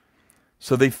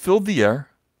 So they filled the air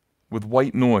with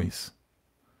white noise,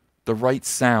 the right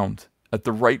sound at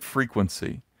the right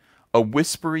frequency, a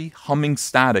whispery, humming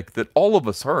static that all of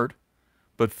us heard,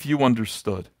 but few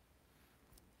understood.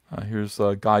 Here's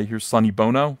a guy, here's Sonny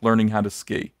Bono learning how to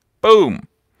ski. Boom!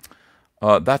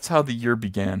 That's how the year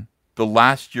began. The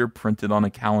last year printed on a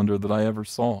calendar that I ever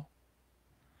saw.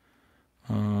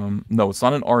 No, it's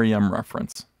not an REM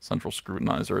reference, Central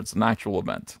Scrutinizer. It's an actual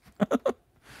event.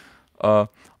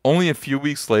 Only a few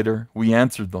weeks later, we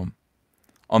answered them.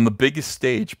 On the biggest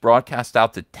stage, broadcast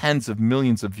out to tens of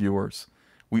millions of viewers,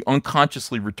 we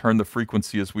unconsciously returned the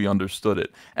frequency as we understood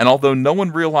it. And although no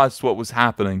one realized what was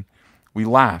happening, we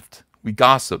laughed, we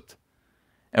gossiped,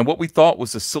 and what we thought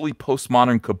was a silly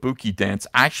postmodern kabuki dance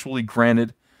actually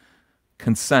granted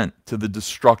consent to the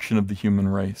destruction of the human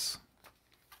race.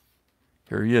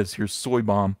 Here he is, here's Soy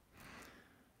Bomb.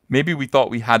 Maybe we thought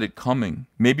we had it coming.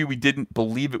 Maybe we didn't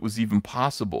believe it was even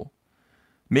possible.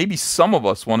 Maybe some of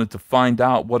us wanted to find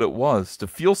out what it was, to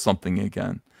feel something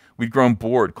again. We'd grown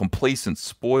bored, complacent,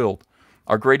 spoiled.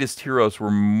 Our greatest heroes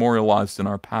were memorialized in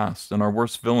our past, and our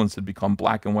worst villains had become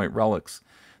black and white relics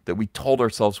that we told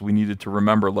ourselves we needed to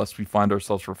remember lest we find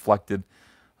ourselves reflected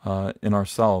in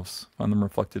ourselves, find them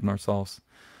reflected in ourselves.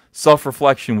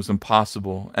 Self-reflection was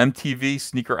impossible. MTV,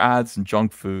 sneaker ads, and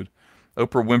junk food.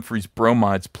 Oprah Winfrey's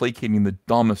bromides placating the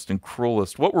dumbest and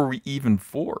cruelest. What were we even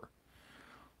for?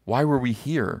 Why were we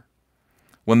here?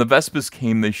 When the Vespas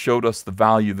came, they showed us the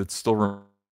value that still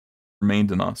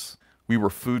remained in us. We were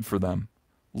food for them.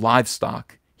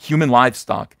 Livestock. Human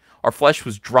livestock. Our flesh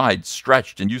was dried,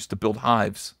 stretched, and used to build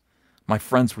hives. My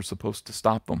friends were supposed to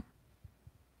stop them.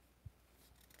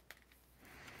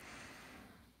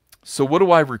 So what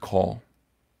do I recall?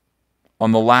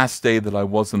 On the last day that I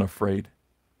wasn't afraid.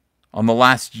 On the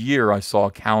last year I saw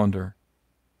a calendar.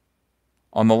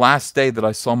 On the last day that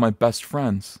I saw my best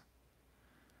friends.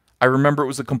 I remember it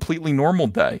was a completely normal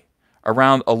day.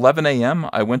 Around 11 a.m.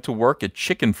 I went to work at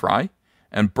Chicken Fry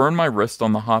and burned my wrist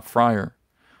on the hot fryer.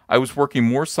 I was working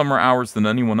more summer hours than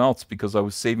anyone else because I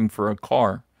was saving for a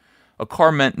car. A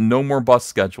car meant no more bus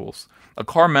schedules. A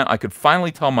car meant I could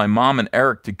finally tell my mom and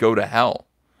Eric to go to hell.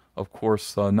 Of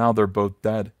course, now they're both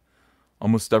dead.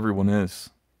 Almost everyone is.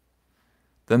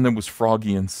 Then there was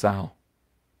Froggy and Sal.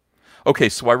 Okay,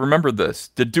 so I remember this.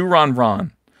 Deduron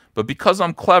Ron. But because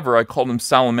I'm clever, I called him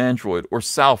Salamandroid, or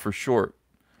Sal for short.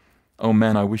 Oh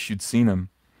man, I wish you'd seen him.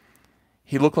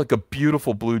 He looked like a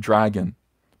beautiful blue dragon.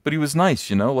 But he was nice,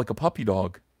 you know, like a puppy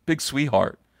dog. Big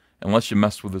sweetheart. Unless you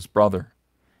messed with his brother.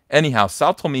 Anyhow,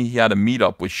 Sal told me he had a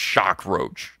meetup with Shock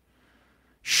Roach.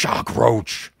 Shock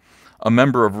Roach! A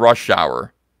member of Rush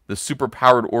Hour, the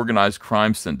superpowered organized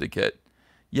crime syndicate.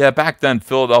 Yeah, back then,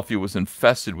 Philadelphia was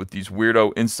infested with these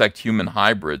weirdo insect-human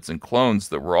hybrids and clones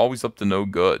that were always up to no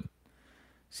good.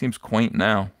 Seems quaint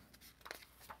now.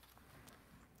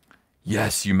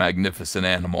 Yes, you magnificent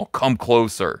animal, come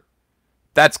closer.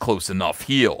 That's close enough,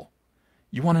 heel.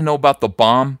 You want to know about the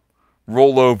bomb?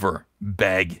 Roll over,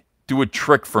 beg, do a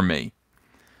trick for me.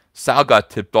 Sal got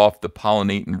tipped off that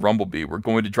Pollinate and Rumblebee were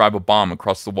going to drive a bomb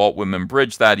across the Walt Whitman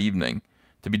Bridge that evening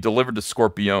to be delivered to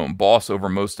Scorpion, boss over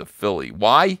most of Philly.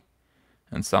 Why?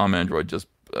 And Salamandroid just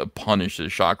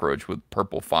punishes Shockroach with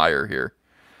purple fire here.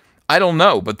 I don't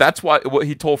know, but that's what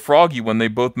he told Froggy when they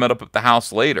both met up at the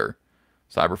house later.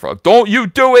 CyberFrog, don't you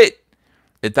do it!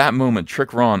 At that moment,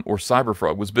 Trick Ron, or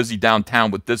CyberFrog, was busy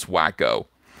downtown with this wacko.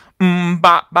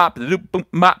 Bop, bop, boom,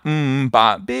 bop,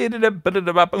 bop,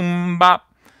 bop.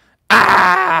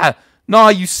 Ah! No,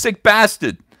 you sick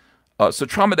bastard! So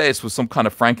Tromedeus was some kind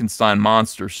of Frankenstein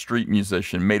monster street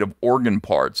musician made of organ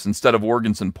parts instead of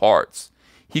organs and parts.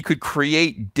 He could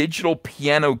create digital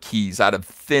piano keys out of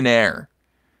thin air.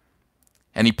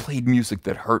 And he played music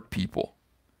that hurt people.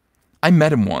 I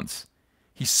met him once.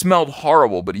 He smelled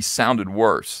horrible, but he sounded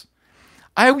worse.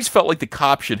 I always felt like the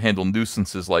cops should handle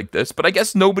nuisances like this, but I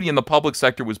guess nobody in the public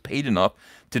sector was paid enough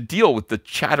to deal with the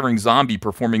chattering zombie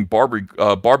performing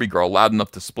Barbie girl loud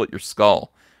enough to split your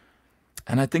skull.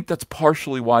 And I think that's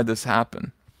partially why this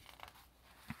happened.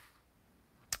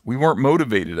 We weren't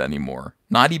motivated anymore,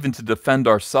 not even to defend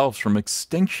ourselves from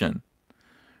extinction.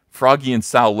 Froggy and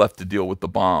Sal left to deal with the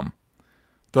bomb.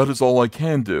 That is all I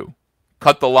can do.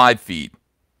 Cut the live feed.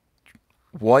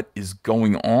 What is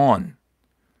going on?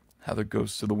 Heather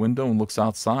goes to the window and looks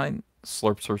outside,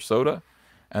 slurps her soda,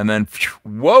 and then,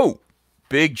 whoa!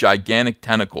 Big, gigantic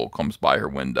tentacle comes by her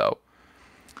window.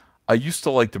 I used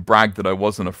to like to brag that I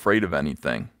wasn't afraid of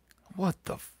anything. What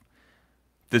the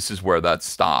This is where that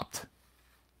stopped.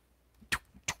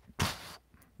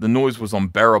 The noise was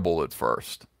unbearable at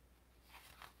first.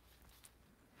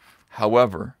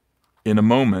 However, in a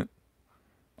moment,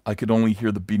 I could only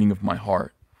hear the beating of my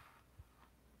heart.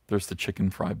 There's the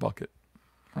chicken fry bucket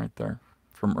right there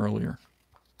from earlier.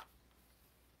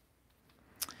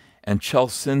 And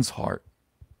Chelsin's heart,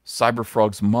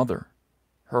 CYBERFROG's mother,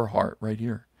 her heart right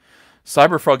here.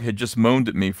 CYBERFROG had just moaned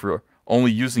at me for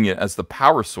only using it as the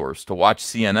power source to watch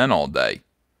CNN all day.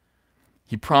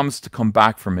 He promised to come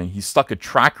back for me. He stuck a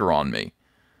tracker on me.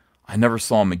 I never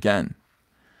saw him again.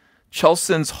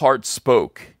 Chelsin's heart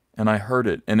spoke, and I heard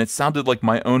it, and it sounded like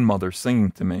my own mother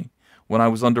singing to me when I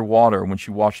was underwater when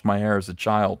she washed my hair as a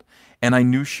child, and I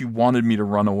knew she wanted me to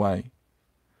run away.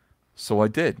 So I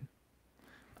did.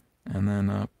 And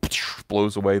then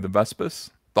blows away the Vespis.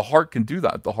 The heart can do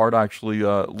that. The heart actually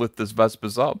lit this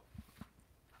Vespis up.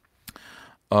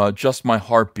 Just my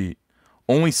heartbeat.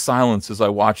 Only silence as I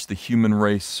watched the human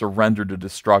race surrender to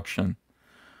destruction.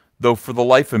 Though for the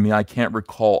life of me, I can't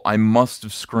recall. I must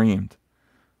have screamed.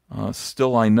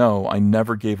 Still, I know I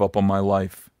never gave up on my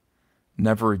life.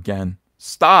 Never again.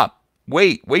 Stop!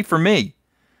 Wait for me!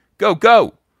 Go,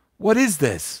 go! What is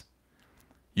this?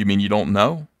 You mean you don't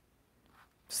know?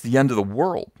 It's the end of the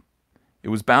world. It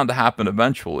was bound to happen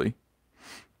eventually.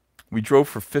 We drove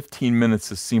for 15 minutes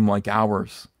that seemed like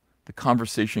hours. The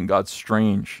conversation got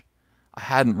strange. I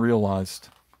hadn't realized.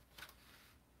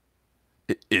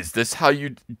 Is this how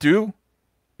you do?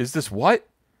 Is this what?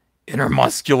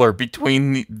 Intermuscular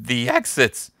between the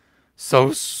exits.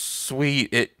 So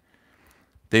sweet.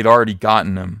 They'd already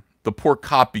gotten him. The poor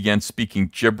cop began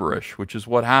speaking gibberish, which is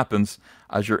what happens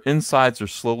as your insides are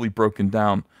slowly broken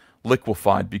down,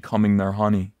 liquefied, becoming their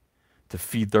honey, to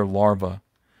feed their larvae.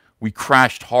 We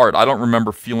crashed hard. I don't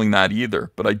remember feeling that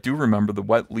either, but I do remember the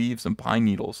wet leaves and pine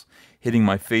needles hitting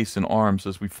my face and arms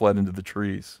as we fled into the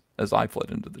trees, as I fled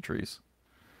into the trees.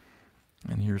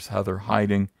 And here's Heather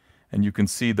hiding, and you can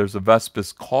see there's a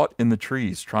Vespis caught in the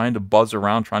trees, trying to buzz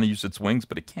around, trying to use its wings,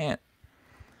 but it can't.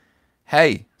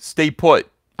 Hey, stay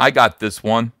put. I got this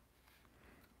one.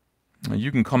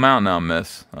 You can come out now,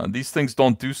 miss. These things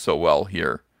don't do so well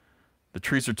here. The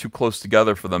trees are too close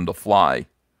together for them to fly.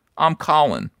 I'm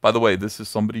Colin. By the way, this is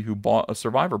somebody who bought a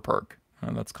survivor perk.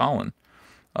 That's Colin.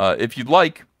 If you'd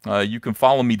like, you can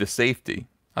follow me to safety.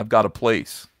 I've got a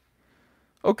place.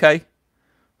 Okay.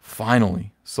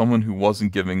 Finally, someone who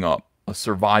wasn't giving up. A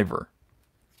survivor.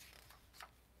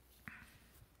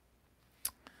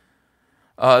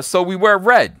 So we wear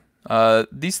red.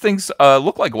 These things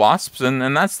look like wasps,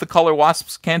 and that's the color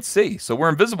wasps can't see, so we're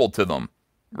invisible to them.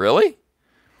 Really?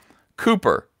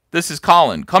 Cooper, this is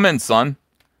Colin. Come in, son.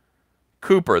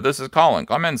 Cooper, this is Colin.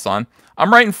 Come in, son.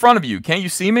 I'm right in front of you. Can't you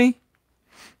see me?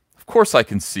 Of course I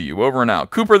can see you. Over and out.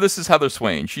 Cooper, this is Heather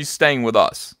Swain. She's staying with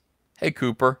us. Hey,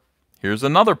 Cooper. Here's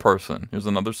another person. Here's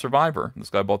another survivor. This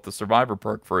guy bought the survivor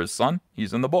perk for his son.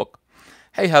 He's in the book.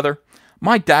 Hey, Heather.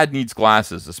 My dad needs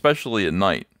glasses, especially at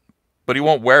night, but he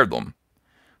won't wear them.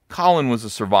 Colin was a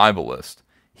survivalist.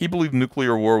 He believed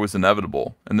nuclear war was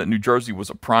inevitable and that New Jersey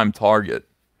was a prime target.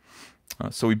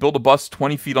 So he built a bus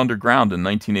 20 feet underground in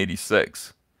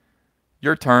 1986.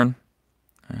 Your turn.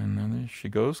 And there she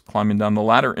goes, climbing down the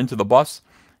ladder into the bus.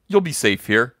 You'll be safe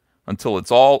here until it's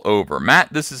all over.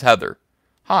 Matt, this is Heather.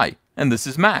 Hi, and this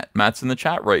is Matt. Matt's in the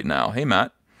chat right now. Hey,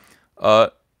 Matt.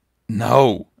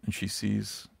 No. And she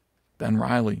sees Ben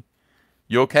Riley.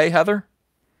 You okay, Heather?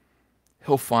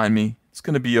 He'll find me. It's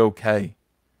going to be okay.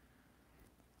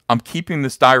 I'm keeping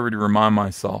this diary to remind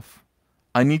myself.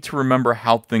 I need to remember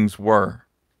how things were.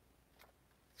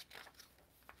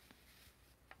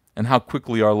 And how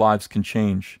quickly our lives can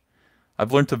change.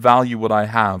 I've learned to value what I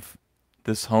have.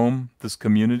 This home, this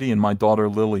community, and my daughter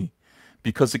Lily.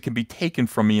 Because it can be taken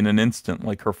from me in an instant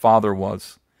like her father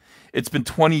was. It's been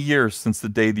 20 years since the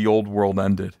day the old world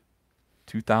ended.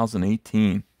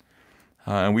 2018.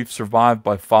 And we've survived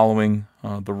by following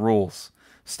the rules.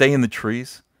 Stay in the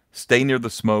trees. Stay near the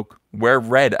smoke. Wear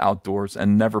red outdoors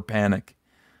and never panic.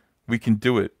 We can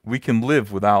do it. We can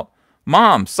live without...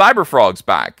 Mom, CyberFrog's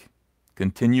back.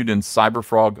 Continued in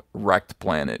CyberFrog Wrecked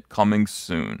Planet. Coming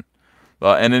soon.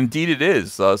 And indeed it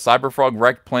is. CyberFrog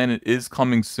Wrecked Planet is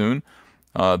coming soon.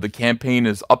 The campaign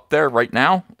is up there right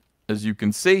now, as you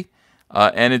can see.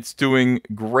 And it's doing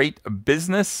great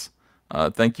business.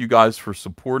 Thank you guys for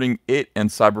supporting it and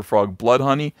CyberFrog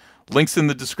Bloodhoney. Links in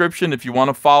the description if you want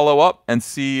to follow up and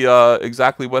see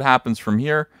exactly what happens from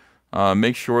here.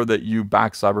 Make sure that you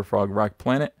back CyberFrog Rack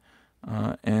Planet.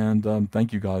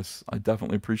 Thank you guys. I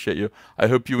definitely appreciate you. I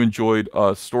hope you enjoyed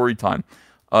story time.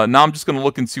 Now I'm just going to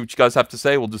look and see what you guys have to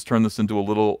say. We'll just turn this into a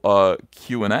little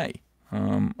Q&A.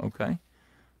 Okay.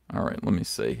 All right, let me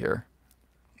see here.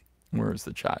 Where is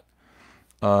the chat?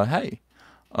 Hey.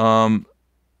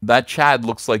 That Chad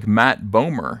looks like Matt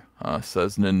Bomer,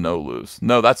 says Nin No Lose.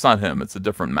 No, that's not him. It's a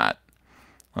different Matt.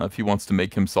 If he wants to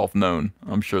make himself known,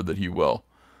 I'm sure that he will.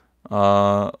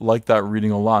 Like that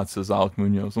reading a lot, says Alec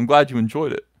Munoz. I'm glad you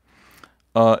enjoyed it.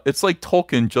 It's like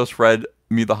Tolkien just read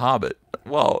me The Hobbit.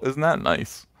 Well, isn't that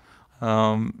nice?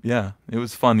 Yeah, it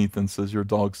was fun, Ethan, says your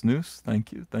dog's noose.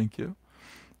 Thank you, thank you.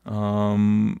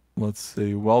 Let's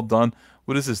see. Well done.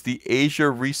 What is this? The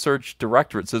Asia Research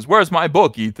Directorate says, where's my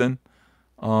book, Ethan?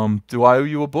 Do I owe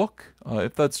you a book?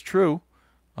 If that's true,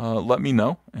 let me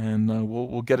know, and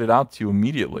we'll get it out to you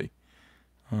immediately.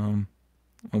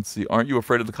 Let's see. Aren't you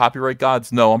afraid of the copyright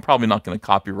gods? No, I'm probably not going to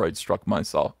copyright strike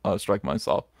myself.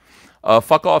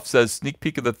 Fuck Off says, sneak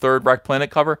peek of the third Rack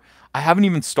Planet cover. I haven't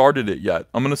even started it yet.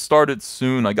 I'm going to start it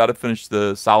soon. I got to finish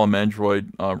the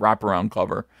Salamandroid wraparound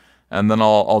cover, and then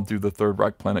I'll do the third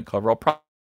Rack Planet cover. I'll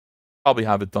probably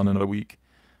have it done in a week.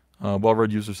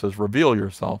 Well-read user says, reveal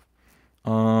yourself.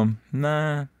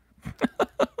 Nah.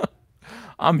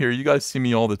 I'm here. You guys see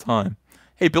me all the time.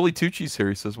 Hey, Billy Tucci's here.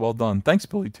 He says, well done. Thanks,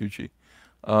 Billy Tucci.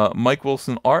 Mike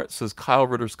Wilson Art says, Kyle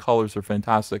Ritter's colors are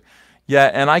fantastic. Yeah,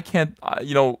 and I can't,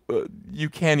 you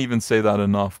can't even say that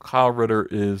enough. Kyle Ritter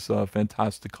is a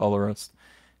fantastic colorist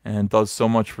and does so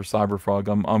much for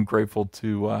CyberFrog. I'm grateful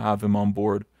to have him on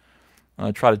board.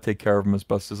 Try to take care of him as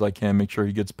best as I can. Make sure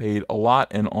he gets paid a lot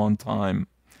and on time.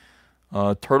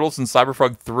 Turtles in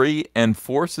CyberFrog 3 and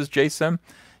 4, says Jason.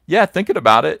 Yeah, thinking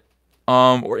about it.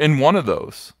 Or in one of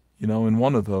those. In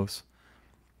one of those.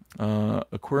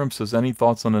 Aquarium says, any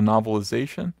thoughts on a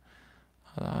novelization?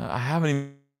 I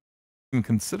haven't even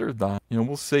considered that.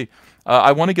 We'll see.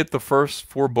 I want to get the first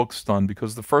 4 books done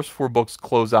because the first 4 books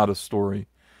close out a story.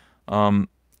 And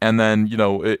then,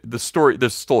 the story,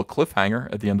 there's still a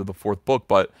cliffhanger at the end of the 4th book,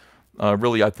 but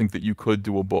really I think that you could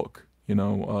do a book.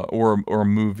 Or a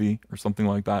movie or something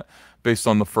like that, based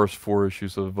on the first 4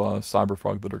 issues of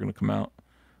CyberFrog that are going to come out.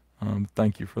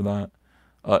 Thank you for that.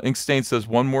 Inkstain says,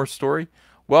 one more story?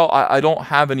 Well, I don't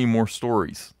have any more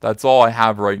stories. That's all I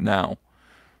have right now.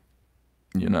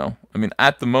 I mean,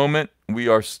 at the moment, we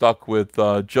are stuck with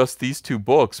just these 2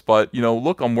 books, but,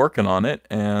 look, I'm working on it,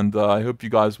 and I hope you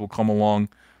guys will come along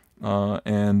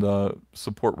and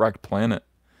support Rack Planet.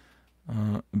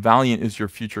 Valiant is your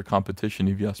future competition,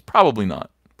 EVS. Probably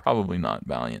not. Probably not,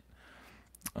 Valiant.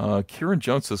 Kieran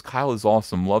Jones says, Kyle is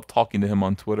awesome. Love talking to him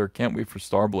on Twitter. Can't wait for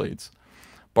Starblades.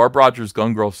 Barb Rogers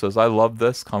Gun Girl says, I love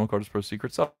this. Comic Artist Pro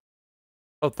Secrets. Oh,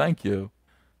 thank you.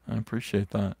 I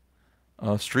appreciate that.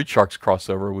 Street Sharks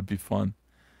crossover would be fun.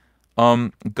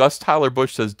 Gus Tyler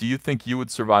Bush says, do you think you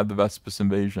would survive the Vespis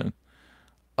invasion?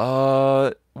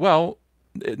 Well,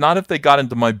 not if they got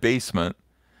into my basement.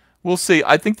 We'll see.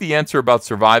 I think the answer about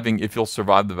surviving, if you'll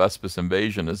survive the Vespis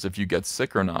invasion, is if you get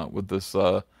sick or not with this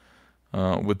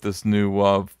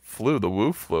new flu, the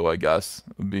Wu flu, I guess.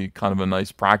 It would be kind of a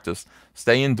nice practice.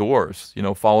 Stay indoors,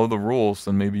 follow the rules,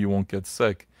 and maybe you won't get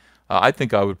sick. I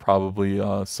think I would probably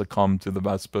succumb to the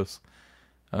Vespis.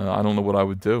 I don't know what I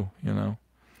would do, I'm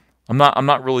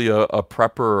not really a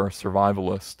prepper or a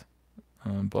survivalist,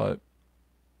 but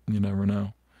you never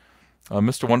know.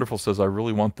 Mr. Wonderful says, I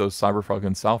really want those CyberFrog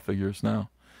and Sal figures now.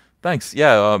 Thanks.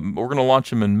 Yeah, we're going to launch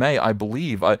them in May, I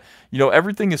believe.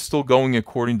 Everything is still going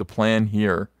according to plan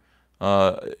here.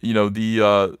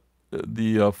 The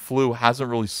flu hasn't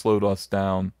really slowed us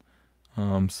down.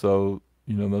 So,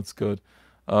 that's good.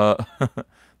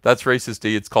 That's racist,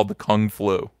 D. It's called the Kung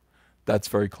Flu. That's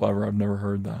very clever. I've never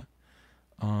heard that.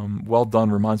 Well done.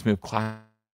 Reminds me of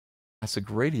classic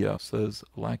radio, says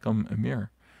Lakum Amir.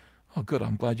 Oh, good.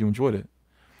 I'm glad you enjoyed it.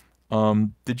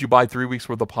 Did you buy 3 weeks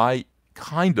worth of pie?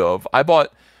 Kind of. I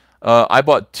bought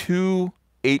 2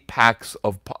 8-packs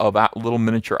of little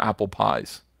miniature apple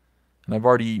pies, and I've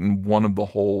already eaten one of the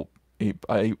whole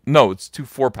 8. No, it's 2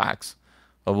 4-packs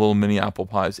of little mini apple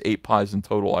pies. 8 pies in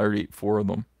total. I already ate 4 of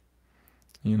them.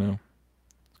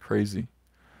 Crazy.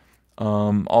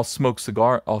 I'll smoke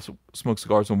cigars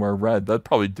and wear red. That'd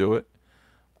probably do it.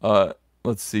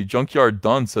 Let's see. Junkyard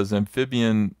Dunn says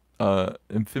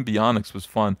Amphibionics was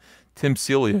fun. Tim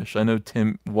Seeley-ish. I know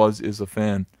Tim is a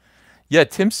fan. Yeah,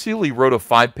 Tim Seeley wrote a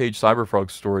 5-page CyberFrog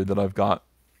story that I've got.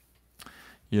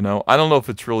 You know, I don't know if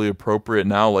it's really appropriate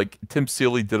now. Like Tim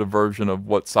Seeley did a version of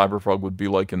what CyberFrog would be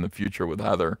like in the future with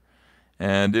Heather,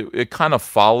 and it kind of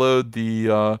followed the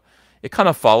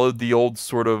old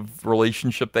sort of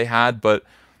relationship they had. But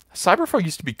CyberFrog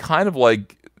used to be kind of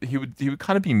like he would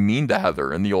kind of be mean to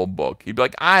Heather in the old book. He'd be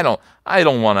like, I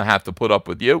don't want to have to put up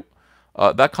with you,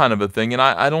 that kind of a thing. And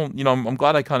I don't, I'm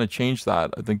glad I kind of changed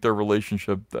that. I think their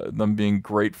relationship, them being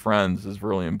great friends, is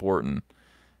really important.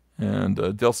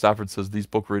 And Dale Stafford says these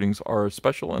book readings are a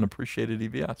special and appreciated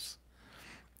EVS.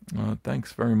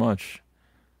 Thanks very much.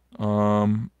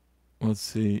 Let's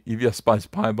see. EVS Spies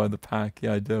Pie by the Pack.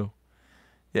 Yeah, I do.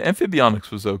 Yeah, Amphibionics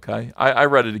was okay. I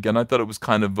read it again. I thought it was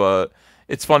kind of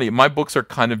it's funny. My books are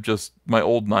kind of just my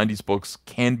old 90s books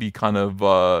can be kind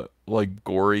of like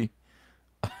gory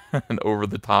and over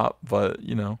the top, but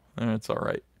it's all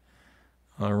right.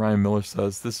 Ryan Miller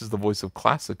says, this is the voice of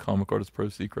classic Comic Artist Pro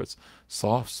Secrets.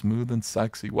 Soft, smooth, and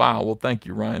sexy. Wow. Well, thank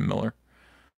you, Ryan Miller.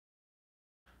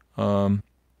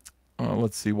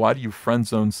 Let's see. Why do you friend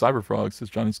zone Cyberfrog,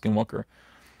 says Johnny Skinwalker.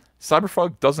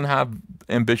 Cyberfrog doesn't have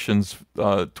ambitions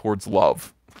towards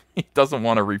love. He doesn't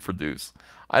want to reproduce.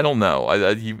 I don't know.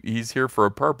 He's here for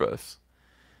a purpose.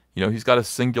 He's got a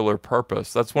singular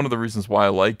purpose. That's one of the reasons why I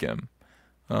like him.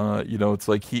 It's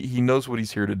like he knows what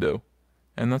he's here to do.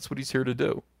 And that's what he's here to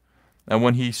do. And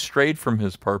when he strayed from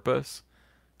his purpose,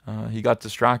 he got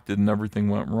distracted and everything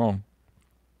went wrong.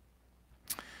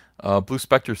 Blue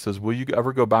Spectre says, will you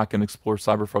ever go back and explore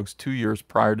Cyberfrog's 2 years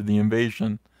prior to the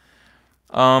invasion?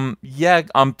 Yeah,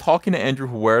 I'm talking to Andrew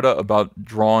Huerta about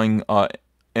drawing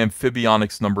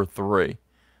Amphibionics number 3,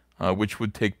 which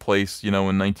would take place, in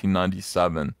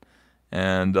 1997.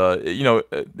 And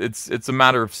it's a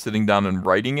matter of sitting down and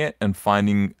writing it and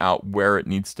finding out where it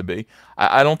needs to be.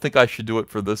 I don't think I should do it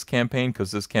for this campaign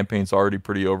because this campaign's already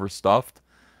pretty overstuffed.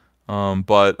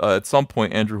 But at some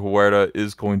point, Andrew Huerta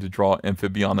is going to draw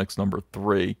Amphibionics number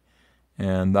 3,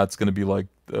 and that's going to be like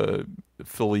the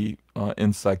Philly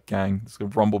insect gang. It's going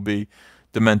to Rumblebee,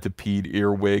 Dementipede,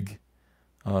 Earwig,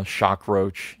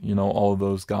 Shockroach, all of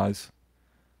those guys.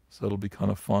 So it'll be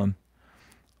kind of fun.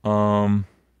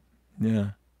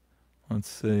 Yeah, let's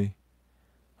see.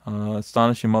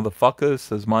 Astonishing Motherfucker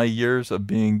says, my years of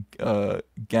being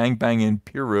gangbanging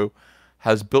Piru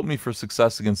has built me for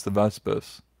success against the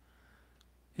Vespis.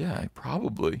 Yeah,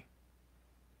 probably.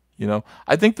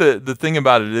 I think the thing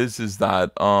about it is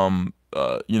that,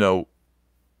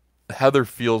 Heather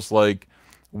feels like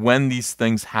when these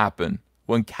things happen,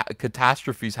 when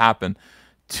catastrophes happen,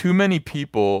 too many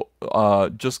people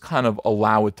just kind of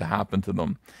allow it to happen to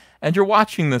them. And you're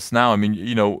watching this now. I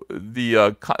mean,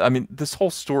 this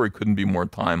whole story couldn't be more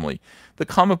timely. The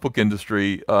comic book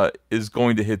industry is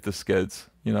going to hit the skids.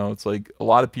 It's like a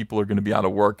lot of people are going to be out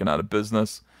of work and out of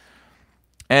business.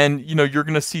 And, you're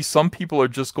going to see some people are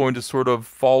just going to sort of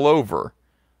fall over.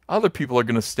 Other people are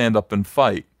going to stand up and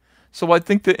fight. So I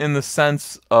think that in the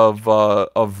sense of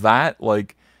that,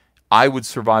 like, I would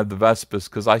survive the Vespis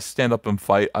because I stand up and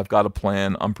fight. I've got a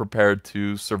plan. I'm prepared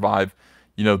to survive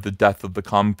the death of the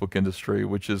comic book industry,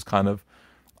 which is kind of,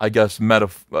 I guess,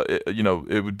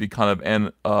 it would be kind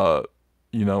of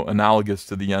analogous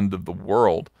to the end of the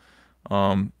world.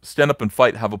 Stand up and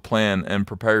fight, have a plan, and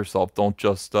prepare yourself. Don't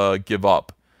just give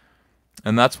up.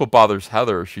 And that's what bothers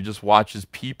Heather. She just watches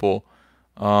people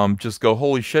just go,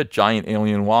 holy shit, giant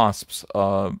alien wasps.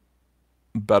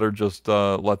 Better just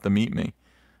let them eat me.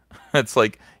 It's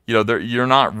like, you're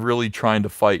not really trying to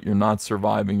fight. You're not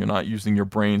surviving. You're not using your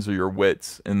brains or your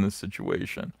wits in this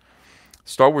situation.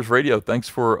 Star Wars Radio, thanks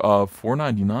for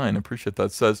 $4.99. Appreciate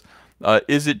that. Says,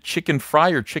 is it Chicken Fry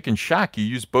or Chicken Shack? You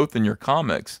use both in your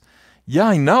comics. Yeah,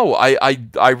 I know.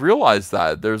 I realized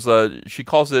that. She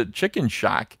calls it Chicken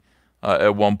Shack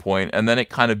at one point, and then it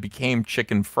kind of became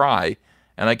Chicken Fry.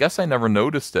 And I guess I never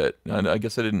noticed it. I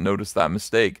guess I didn't notice that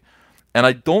mistake. And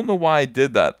I don't know why I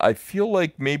did that. I feel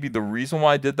like maybe the reason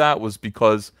why I did that was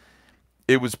because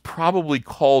it was probably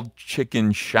called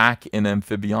Chicken Shack in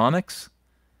Amphibionics.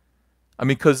 I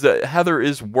mean, because Heather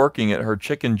is working at her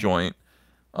chicken joint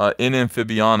in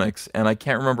Amphibionics, and I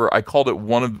can't remember. I called it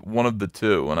one of the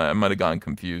two, and I might have gotten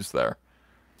confused there.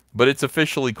 But it's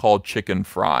officially called Chicken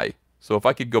Fry. So if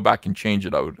I could go back and change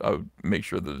it, I would make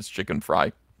sure that it's Chicken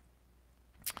Fry.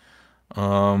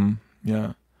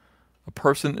 Yeah. A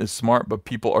person is smart, but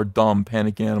people are dumb,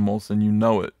 panic animals, and you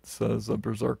know it, says a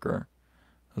Berserker.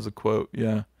 As a quote,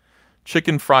 yeah.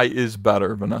 Chicken Fry is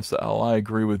better, Vanessa L. I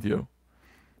agree with you.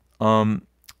 Dabrio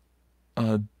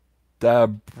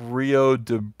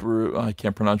Debru, I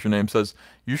can't pronounce your name, says,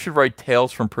 you should write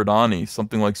Tales from Pradani,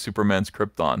 something like Superman's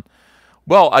Krypton.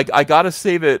 Well, I gotta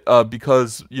save it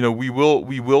because we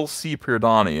will see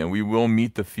Priordani and we will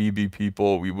meet the Phoebe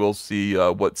people. We will see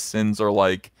what sins are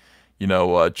like,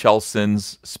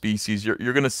 Chelsin's species.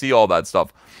 You're gonna see all that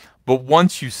stuff, but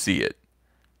once you see it,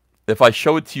 if I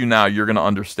show it to you now, you're gonna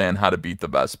understand how to beat the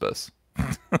Vespis.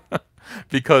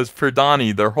 Because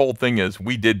Priordani, their whole thing is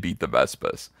we did beat the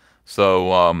Vespis.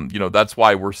 So that's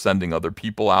why we're sending other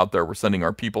people out there. We're sending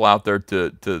our people out there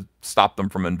to stop them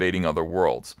from invading other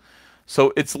worlds.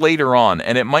 So it's later on,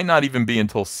 and it might not even be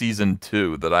until season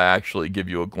 2 that I actually give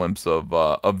you a glimpse of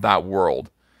that world.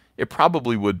 It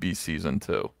probably would be season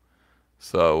 2.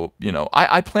 So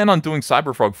I plan on doing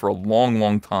CyberFrog for a long,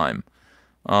 long time.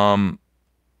 I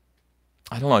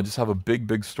don't know. I just have a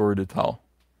big story to tell.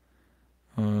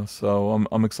 So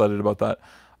I'm excited about that.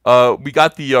 We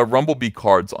got the Rumblebee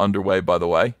cards underway, by the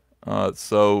way.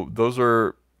 So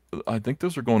I think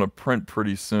those are going to print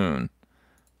pretty soon.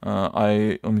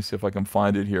 Let me see if I can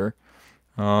find it here.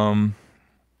 Yeah,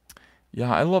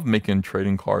 I love making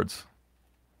trading cards.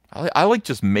 I like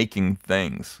just making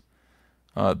things.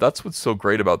 That's what's so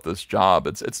great about this job.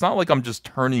 It's not like I'm just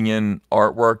turning in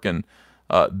artwork and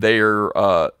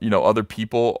other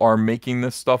people are making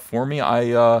this stuff for me.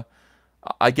 I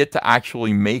get to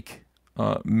actually make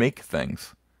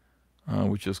things,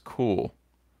 which is cool.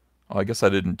 Oh, I guess I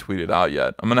didn't tweet it out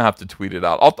yet. I'm gonna have to tweet it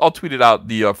out. I'll tweet it out,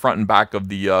 the front and back of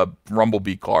the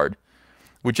Rumblebee card,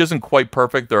 which isn't quite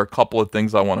perfect. There are a couple of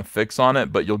things I want to fix on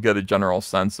it, but you'll get a general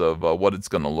sense of what it's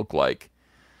gonna look like.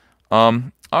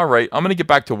 All right, I'm gonna get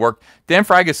back to work. Dan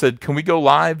Fraga said, "Can we go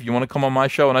live? You want to come on my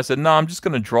show?" And I said, "No, I'm just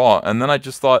gonna draw." And then I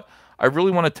just thought, I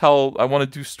really want to I want to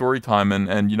do story time,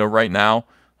 and right now,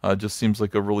 just seems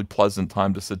like a really pleasant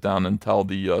time to sit down and tell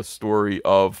the story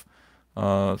of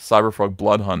CYBERFROG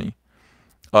Bloodhoney.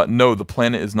 No, the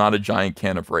planet is not a giant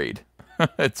can of Raid.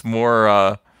 It's more,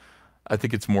 I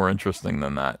think it's more interesting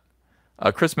than that.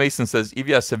 Chris Mason says,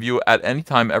 EVS, have you at any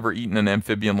time ever eaten an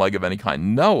amphibian leg of any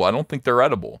kind? No, I don't think they're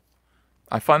edible.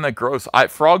 I find that gross.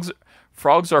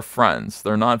 Frogs are friends.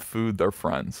 They're not food, they're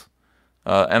friends.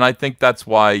 And I think that's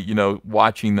why,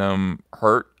 watching them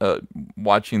hurt,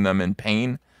 watching them in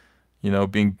pain,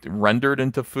 being rendered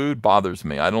into food bothers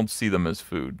me. I don't see them as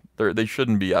food. They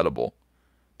shouldn't be edible.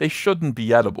 They shouldn't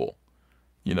be edible,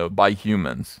 by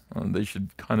humans. They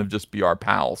should kind of just be our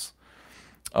pals.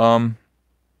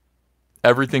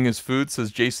 Everything is food,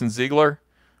 says Jason Ziegler.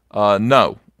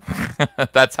 No.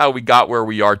 That's how we got where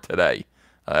we are today.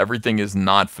 Everything is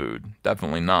not food.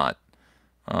 Definitely not.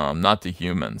 Not to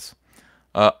humans.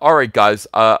 All right, guys.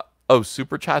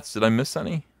 Super chats. Did I miss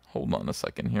any? Hold on a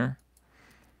second here.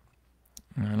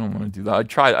 I don't want to do that. I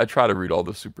try to read all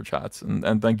the super chats,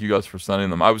 and thank you guys for sending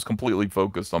them. I was completely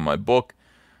focused on my book,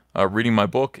 reading my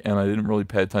book, and I didn't really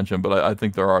pay attention, but I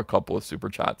think there are a couple of super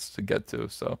chats to get to,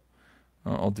 so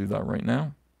I'll do that right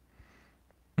now.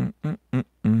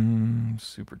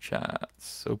 Super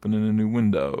chats. Opening a new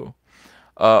window.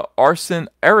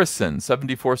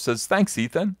 Arison74 says, thanks,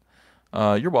 Ethan.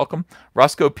 You're welcome.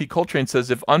 Roscoe P. Coltrane says,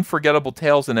 if Unforgettable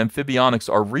Tales and Amphibionics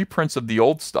are reprints of the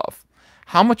old stuff,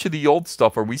 how much of the old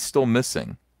stuff are we still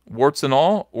missing? Warts and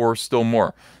all, or still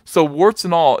more? So Warts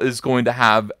and all is going to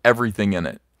have everything in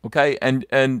it, okay? And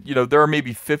there are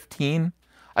maybe 15.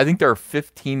 I think there are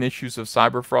 15 issues of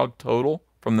CyberFrog total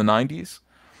from the 90s.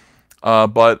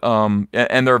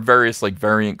 And there are various like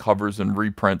variant covers and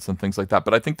reprints and things like that.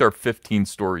 But I think there are 15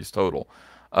 stories total.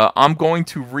 I'm going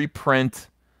to reprint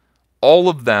all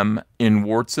of them in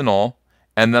Warts and all.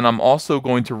 And then I'm also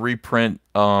going to reprint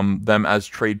them as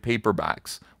trade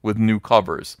paperbacks with new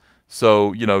covers.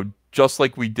 So, just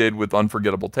like we did with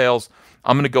Unforgettable Tales,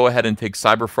 I'm going to go ahead and take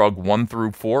CyberFrog 1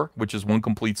 through 4, which is one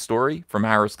complete story from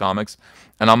Harris Comics,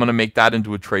 and I'm going to make that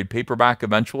into a trade paperback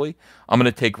eventually. I'm going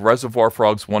to take Reservoir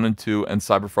Frogs 1 and 2 and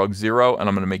CyberFrog 0, and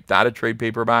I'm going to make that a trade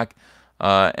paperback.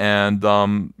 And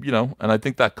I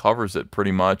think that covers it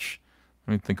pretty much.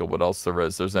 Let me think of what else there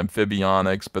is. There's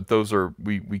Amphibionics, but those are,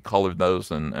 we colored those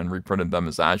and reprinted them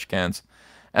as Ashcans.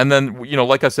 And then,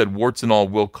 like I said, Warts and all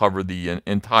will cover the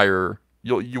entire,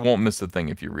 you won't miss a thing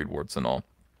if you read Warts and all.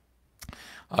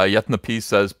 Yetna P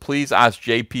says, please ask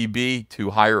JPB to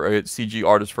hire a CG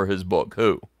artist for his book.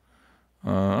 Who?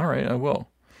 All right, I will.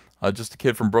 Just a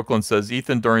Kid from Brooklyn says,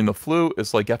 Ethan during the flu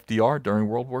is like FDR during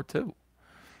World War II.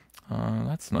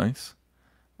 That's nice.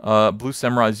 Blue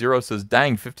Samurai Zero says,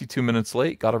 dang, 52 minutes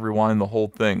late. Got to rewind the whole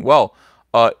thing. Well,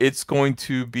 it's going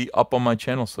to be up on my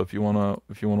channel, so if you wanna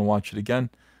watch it again,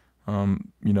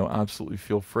 absolutely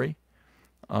feel free.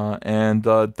 And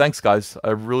thanks, guys.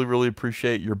 I really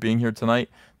appreciate your being here tonight.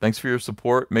 Thanks for your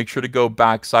support. Make sure to go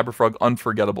back CyberFrog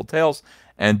Unforgettable Tales,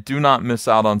 and do not miss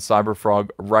out on CyberFrog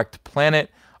Wrecked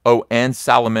Planet. Oh, and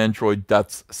Salamandroid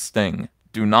Death's Sting.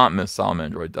 Do not miss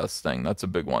Salamandroid Death's Sting. That's a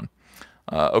big one.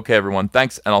 Okay, everyone.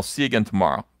 Thanks, and I'll see you again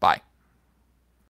tomorrow. Bye.